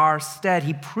in our stead.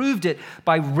 He proved it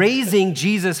by raising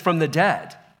Jesus from the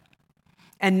dead.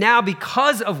 And now,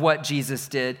 because of what Jesus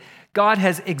did, God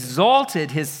has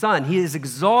exalted his Son. He has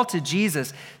exalted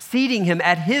Jesus, seating him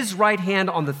at his right hand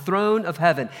on the throne of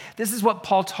heaven. This is what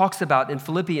Paul talks about in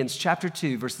Philippians chapter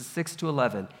 2, verses 6 to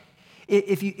 11.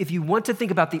 If you want to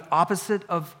think about the opposite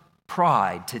of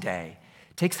pride today,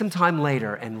 take some time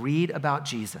later and read about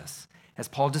Jesus as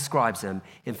Paul describes him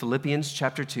in Philippians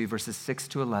chapter 2, verses 6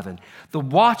 to 11. The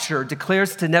watcher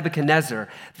declares to Nebuchadnezzar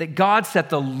that God set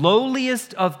the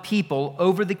lowliest of people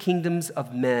over the kingdoms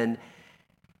of men,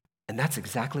 and that's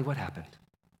exactly what happened.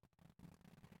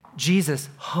 Jesus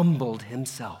humbled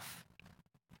himself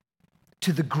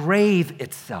to the grave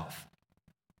itself,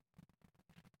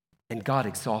 and God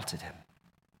exalted him.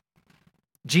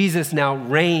 Jesus now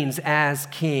reigns as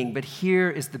king, but here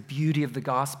is the beauty of the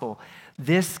gospel.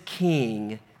 This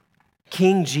king,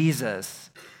 King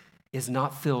Jesus, is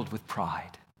not filled with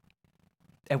pride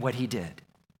at what he did.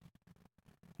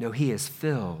 No, he is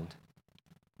filled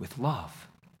with love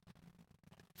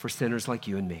for sinners like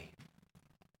you and me.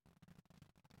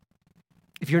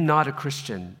 If you're not a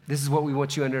Christian, this is what we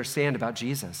want you to understand about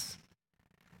Jesus.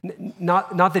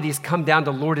 Not that he's come down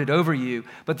to lord it over you,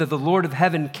 but that the Lord of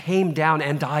heaven came down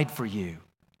and died for you,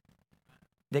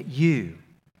 that you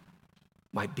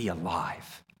might be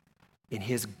alive in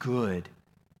his good,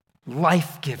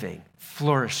 life-giving,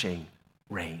 flourishing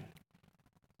reign.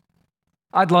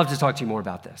 I'd love to talk to you more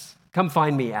about this. Come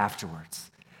find me afterwards.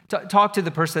 Talk to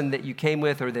the person that you came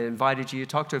with or that invited you.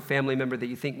 Talk to a family member that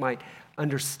you think might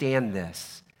understand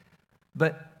this.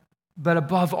 But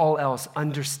above all else,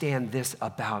 understand this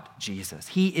about Jesus.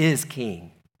 He is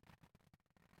king,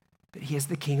 but he is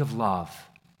the king of love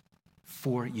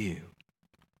for you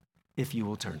if you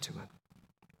will turn to him.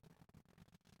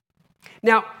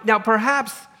 Now,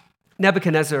 perhaps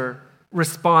Nebuchadnezzar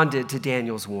responded to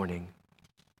Daniel's warning,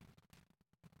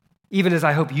 even as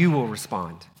I hope you will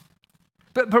respond.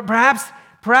 But perhaps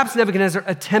Nebuchadnezzar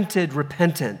attempted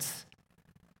repentance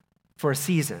for a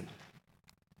season.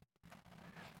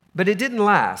 But it didn't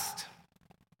last,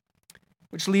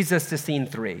 which leads us to scene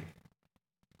 3,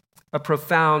 a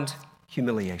profound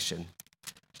humiliation.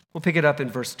 We'll pick it up in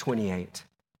verse 28.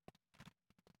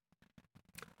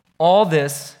 All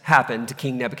this happened to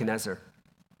King Nebuchadnezzar.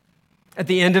 At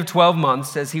the end of 12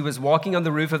 months, as he was walking on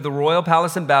the roof of the royal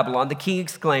palace in Babylon, the king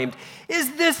exclaimed,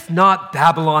 "Is this not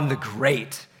Babylon the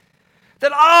Great,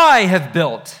 that I have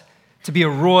built to be a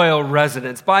royal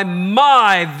residence by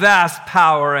my vast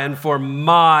power and for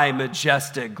my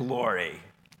majestic glory?"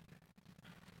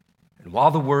 And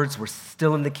while the words were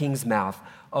still in the king's mouth,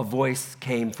 a voice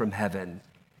came from heaven.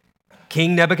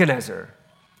 "King Nebuchadnezzar,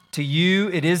 to you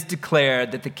it is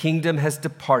declared that the kingdom has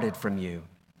departed from you.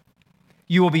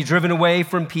 You will be driven away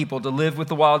from people to live with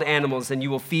the wild animals, and you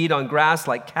will feed on grass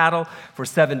like cattle for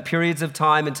 7 periods of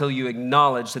time until you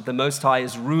acknowledge that the Most High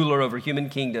is ruler over human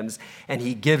kingdoms, and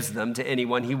he gives them to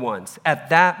anyone he wants." At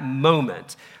that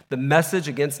moment, the message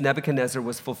against Nebuchadnezzar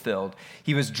was fulfilled.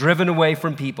 He was driven away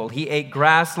from people. He ate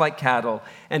grass like cattle,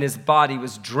 and his body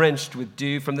was drenched with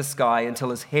dew from the sky until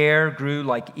his hair grew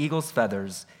like eagle's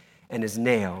feathers and his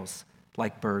nails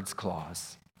like birds'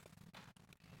 claws.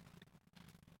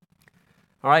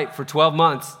 All right, for 12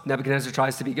 months, Nebuchadnezzar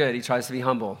tries to be good. He tries to be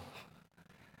humble.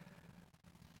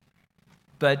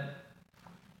 But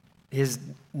his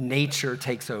nature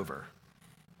takes over.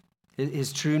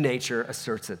 His true nature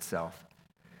asserts itself.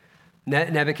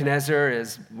 Nebuchadnezzar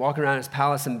is walking around his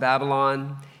palace in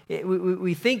Babylon.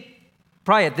 We think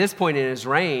probably at this point in his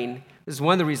reign, this is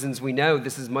one of the reasons we know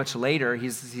this is much later.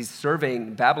 He's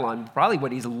serving Babylon. Probably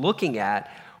what he's looking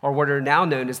at are what are now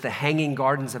known as the Hanging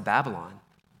Gardens of Babylon,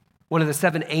 one of the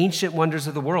 7 ancient wonders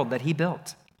of the world that he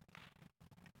built.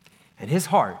 And his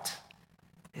heart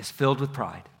is filled with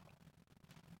pride.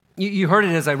 You heard it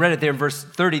as I read it there in verse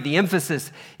 30. The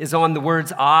emphasis is on the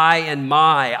words I and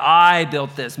my. I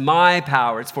built this, my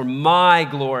power. It's for my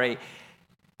glory.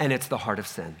 And it's the heart of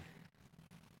sin.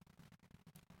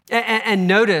 And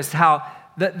notice how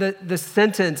the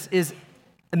sentence is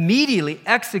immediately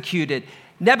executed.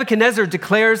 Nebuchadnezzar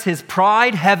declares his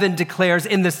pride. Heaven declares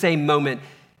in the same moment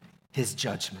his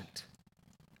judgment.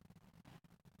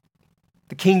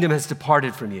 The kingdom has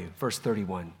departed from you, verse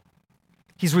 31.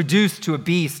 He's reduced to a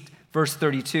beast, verse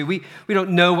 32. We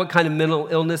don't know what kind of mental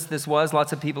illness this was.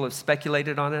 Lots of people have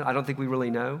speculated on it. I don't think we really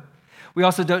know. We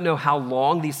also don't know how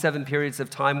long these 7 periods of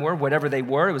time were. Whatever they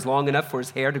were, it was long enough for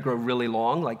his hair to grow really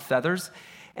long, like feathers,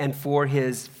 and for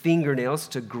his fingernails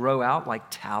to grow out like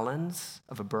talons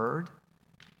of a bird.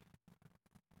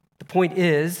 The point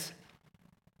is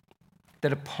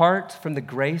that apart from the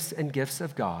grace and gifts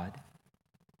of God,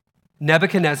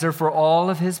 Nebuchadnezzar, for all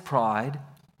of his pride,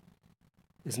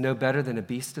 is no better than a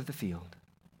beast of the field.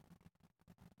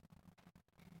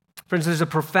 Friends, there's a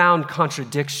profound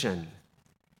contradiction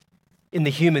in the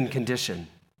human condition.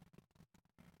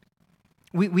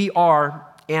 We are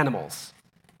animals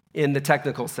in the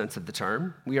technical sense of the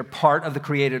term. We are part of the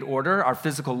created order. Our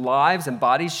physical lives and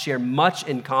bodies share much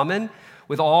in common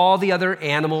with all the other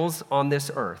animals on this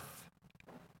earth.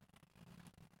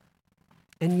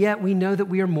 And yet we know that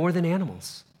we are more than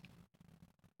animals.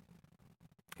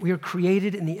 We are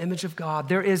created in the image of God.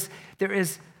 There is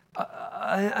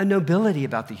a nobility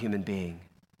about the human being.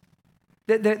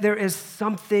 There is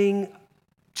something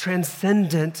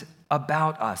transcendent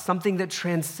about us, something that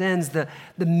transcends the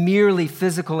merely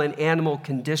physical and animal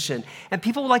condition. And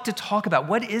people like to talk about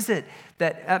what is it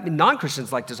that,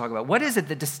 non-Christians like to talk about, what is it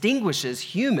that distinguishes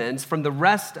humans from the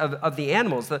rest of the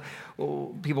animals?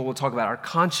 People will talk about our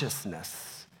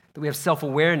consciousness, that we have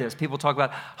self-awareness. People talk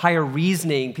about higher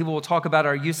reasoning. People will talk about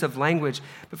our use of language.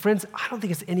 But friends, I don't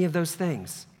think it's any of those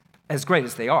things, as great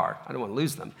as they are. I don't want to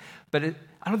lose them. But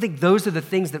I don't think those are the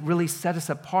things that really set us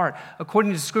apart.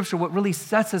 According to Scripture, what really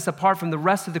sets us apart from the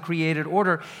rest of the created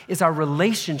order is our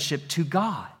relationship to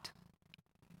God.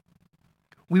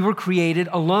 We were created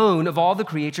alone of all the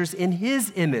creatures in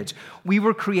His image. We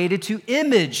were created to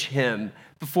image Him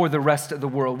before the rest of the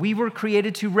world. We were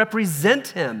created to represent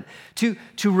Him, to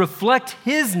reflect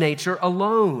His nature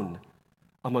alone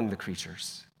among the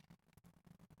creatures.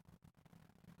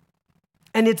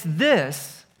 And it's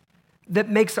this that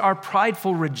makes our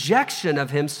prideful rejection of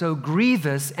Him so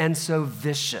grievous and so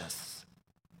vicious.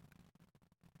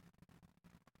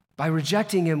 By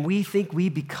rejecting Him, we think we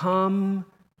become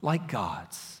like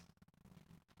gods.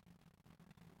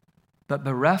 But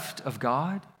bereft of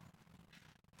God,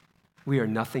 we are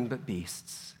nothing but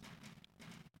beasts.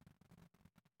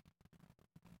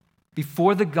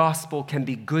 Before the gospel can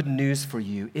be good news for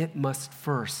you, it must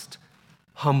first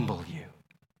humble you.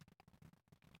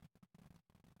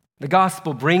 The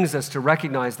gospel brings us to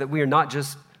recognize that we are not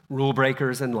just rule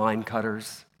breakers and line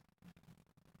cutters.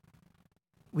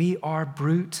 We are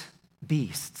brute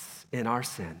beasts in our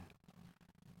sin.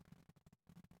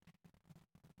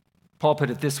 Paul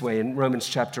put it this way in Romans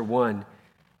chapter 1.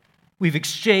 We've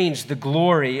exchanged the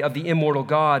glory of the immortal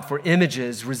God for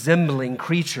images resembling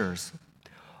creatures.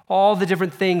 All the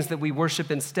different things that we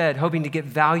worship instead, hoping to get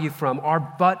value from, are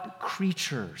but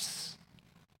creatures.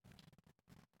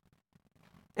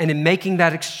 And in making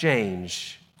that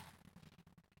exchange,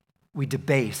 we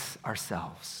debase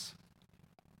ourselves.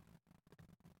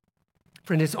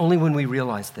 Friend, it's only when we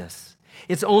realize this,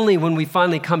 it's only when we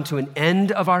finally come to an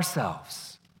end of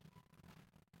ourselves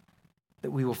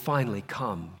that we will finally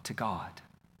come to God.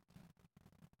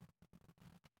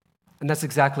 And that's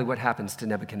exactly what happens to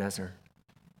Nebuchadnezzar.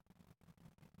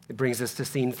 It brings us to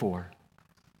scene 4,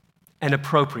 an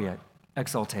appropriate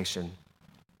exaltation.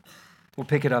 We'll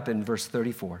pick it up in verse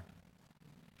 34.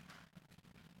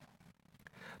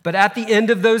 But at the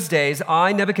end of those days,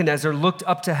 I, Nebuchadnezzar, looked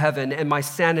up to heaven, and my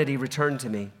sanity returned to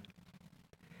me.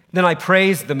 Then I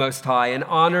praised the Most High and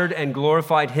honored and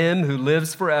glorified Him who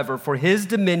lives forever, for His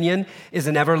dominion is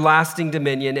an everlasting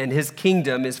dominion, and His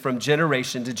kingdom is from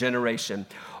generation to generation.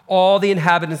 All the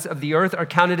inhabitants of the earth are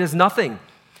counted as nothing,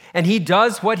 and He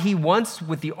does what He wants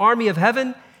with the army of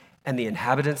heaven and the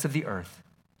inhabitants of the earth.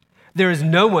 There is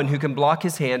no one who can block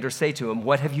His hand or say to Him,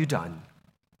 "What have you done?"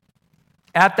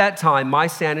 At that time, my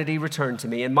sanity returned to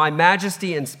me, and my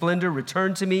majesty and splendor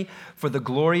returned to me for the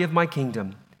glory of my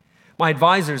kingdom. My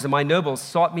advisors and my nobles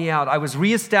sought me out. I was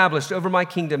reestablished over my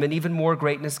kingdom, and even more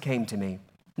greatness came to me.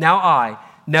 Now I,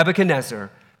 Nebuchadnezzar,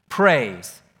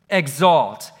 praise,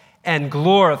 exalt, and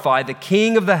glorify the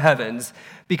King of the heavens,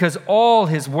 because all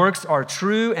His works are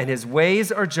true and His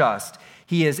ways are just.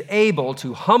 He is able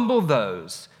to humble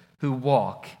those who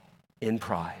walk in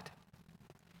pride.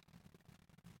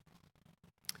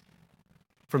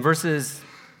 From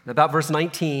about verse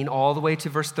 19 all the way to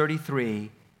verse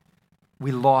 33,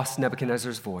 we lost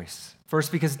Nebuchadnezzar's voice.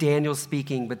 First because Daniel's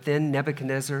speaking, but then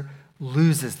Nebuchadnezzar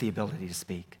loses the ability to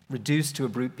speak, reduced to a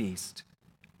brute beast.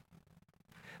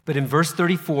 But in verse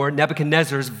 34,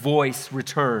 Nebuchadnezzar's voice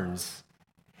returns.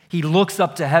 He looks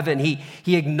up to heaven.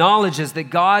 He acknowledges that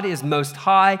God is most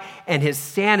high and his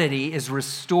sanity is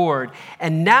restored.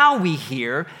 And now we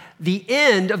hear the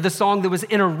end of the song that was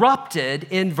interrupted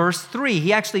in verse 3.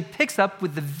 He actually picks up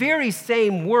with the very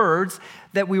same words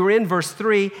that we were in verse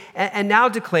 3 and now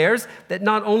declares that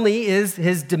not only is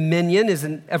his dominion is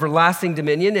an everlasting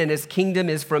dominion and his kingdom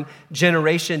is from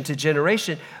generation to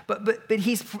generation, but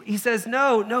he says,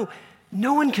 no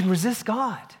one can resist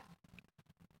God.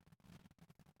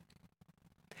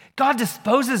 God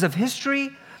disposes of history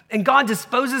and God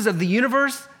disposes of the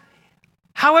universe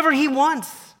however he wants.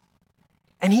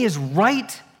 And he is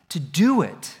right to do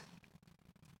it.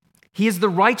 He is the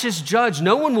righteous judge.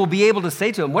 No one will be able to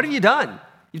say to him, what have you done?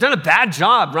 You've done a bad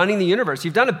job running the universe.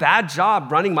 You've done a bad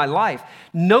job running my life.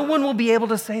 No one will be able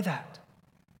to say that.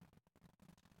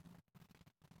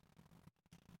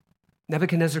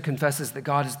 Nebuchadnezzar confesses that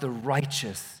God is the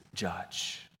righteous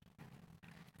judge.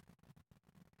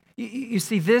 You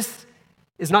see, this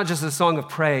is not just a song of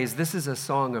praise. This is a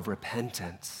song of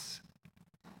repentance.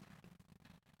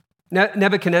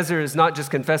 Nebuchadnezzar is not just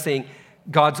confessing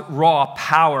God's raw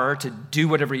power to do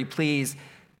whatever he please.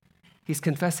 He's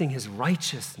confessing his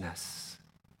righteousness,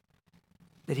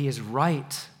 that he is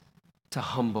right to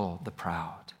humble the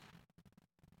proud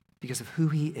because of who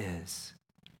he is.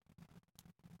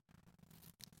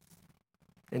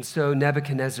 And so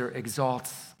Nebuchadnezzar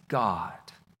exalts God,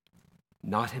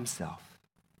 not himself,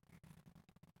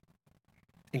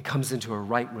 and comes into a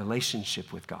right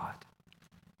relationship with God.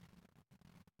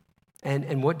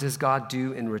 And what does God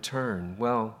do in return?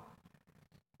 Well,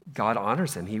 God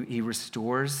honors him. He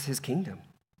restores his kingdom.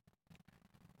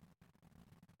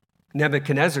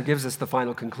 Nebuchadnezzar gives us the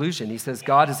final conclusion. He says,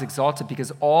 God is exalted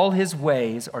because all his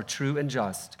ways are true and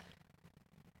just.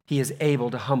 He is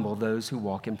able to humble those who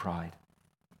walk in pride.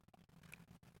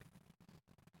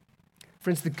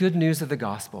 Friends, the good news of the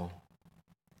gospel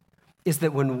is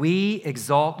that when we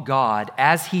exalt God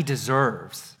as he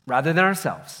deserves, rather than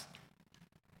ourselves,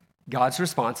 God's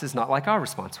response is not like our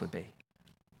response would be.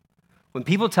 When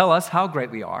people tell us how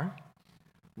great we are,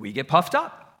 we get puffed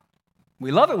up.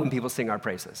 We love it when people sing our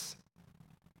praises.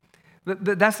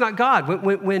 But that's not God.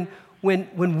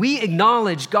 When we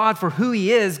acknowledge God for who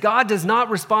he is, God does not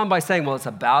respond by saying, well, it's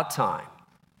about time.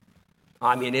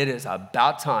 I mean, it is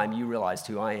about time you realized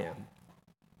who I am.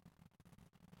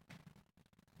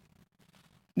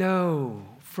 No,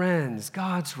 friends,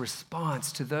 God's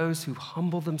response to those who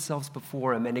humble themselves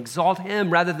before him and exalt him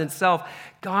rather than self,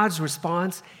 God's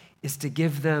response is to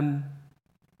give them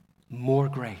more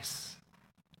grace.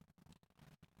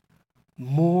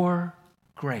 More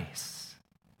grace.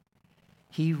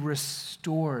 He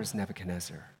restores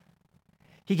Nebuchadnezzar.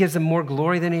 He gives him more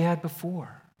glory than he had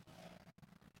before.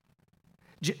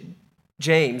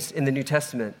 James in the New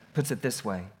Testament puts it this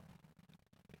way: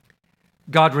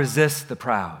 God resists the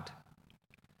proud,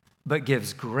 but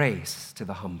gives grace to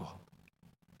the humble.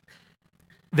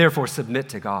 Therefore, submit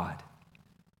to God.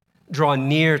 Draw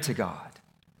near to God,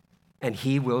 and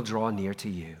he will draw near to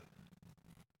you.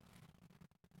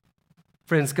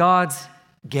 Friends, God's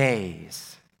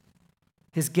gaze,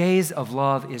 his gaze of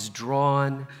love is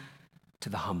drawn to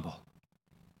the humble,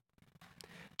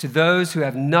 to those who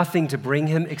have nothing to bring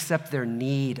him except their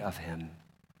need of him,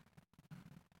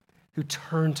 who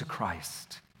turn to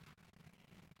Christ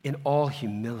in all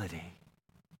humility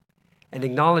and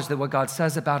acknowledge that what God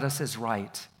says about us is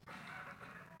right,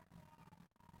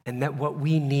 and that what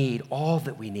we need, all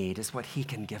that we need, is what he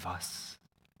can give us.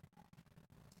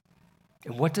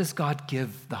 And what does God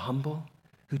give the humble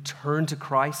who turn to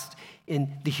Christ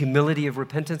in the humility of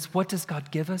repentance? What does God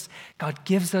give us? God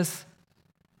gives us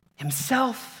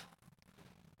himself.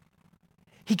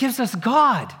 He gives us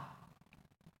God.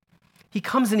 He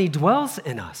comes and he dwells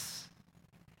in us.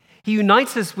 He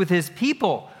unites us with his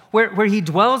people where he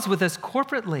dwells with us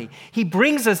corporately. He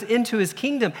brings us into his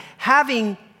kingdom.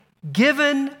 Having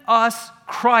given us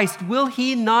Christ, will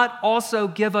he not also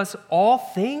give us all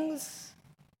things?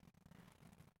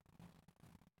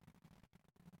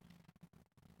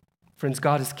 Friends,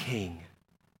 God is king,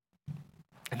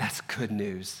 and that's good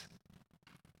news.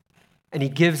 And he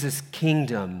gives his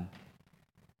kingdom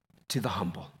to the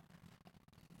humble.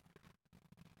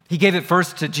 He gave it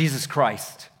first to Jesus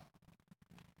Christ,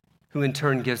 who in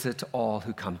turn gives it to all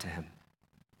who come to him.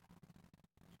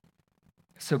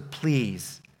 So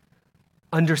please,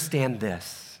 understand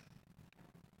this.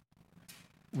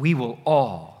 We will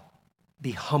all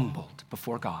be humbled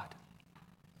before God.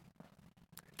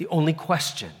 The only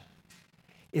question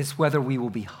is whether we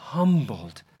will be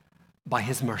humbled by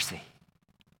his mercy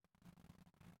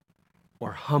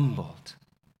or humbled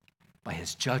by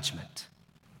his judgment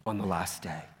on the last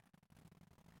day.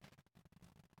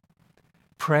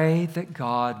 Pray that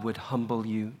God would humble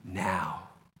you now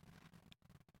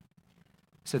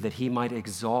so that he might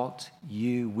exalt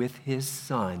you with his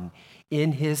Son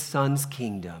in his Son's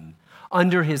kingdom,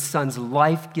 under his Son's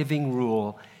life-giving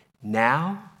rule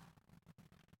now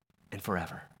and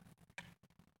forever.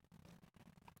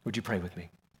 Would you pray with me?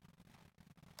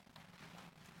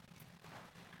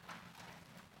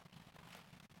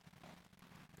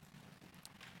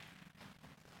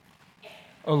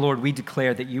 Oh Lord, we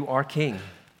declare that you are King,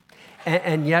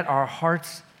 and yet our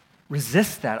hearts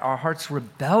resist that. Our hearts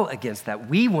rebel against that.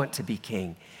 We want to be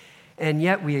king, and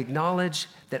yet we acknowledge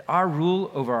that our rule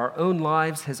over our own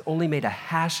lives has only made a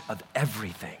hash of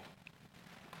everything.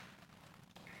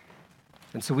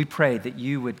 And so we pray that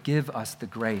you would give us the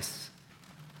grace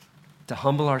to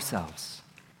humble ourselves,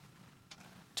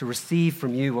 to receive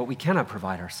from you what we cannot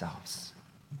provide ourselves.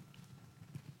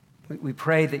 We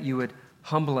pray that you would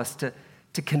humble us to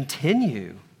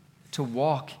continue to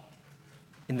walk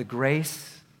in the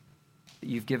grace that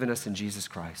you've given us in Jesus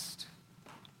Christ.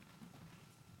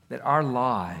 That our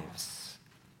lives,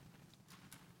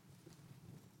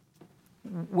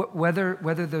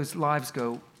 whether those lives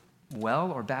go well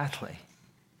or badly,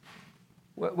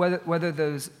 whether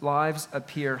those lives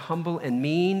appear humble and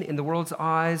mean in the world's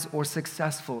eyes or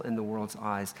successful in the world's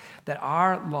eyes, that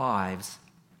our lives,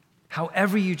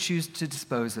 however you choose to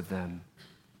dispose of them,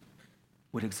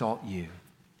 would exalt you.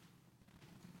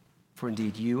 For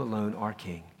indeed, you alone are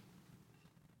King,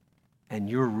 and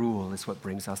your rule is what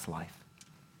brings us life.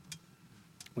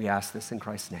 We ask this in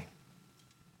Christ's name.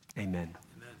 Amen.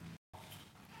 Amen.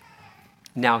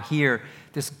 Now hear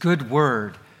this good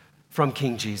word from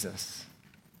King Jesus.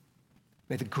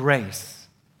 May the grace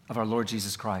of our Lord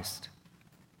Jesus Christ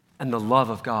and the love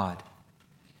of God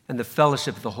and the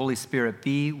fellowship of the Holy Spirit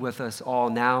be with us all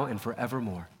now and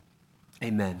forevermore.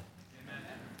 Amen.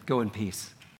 Go in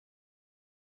peace.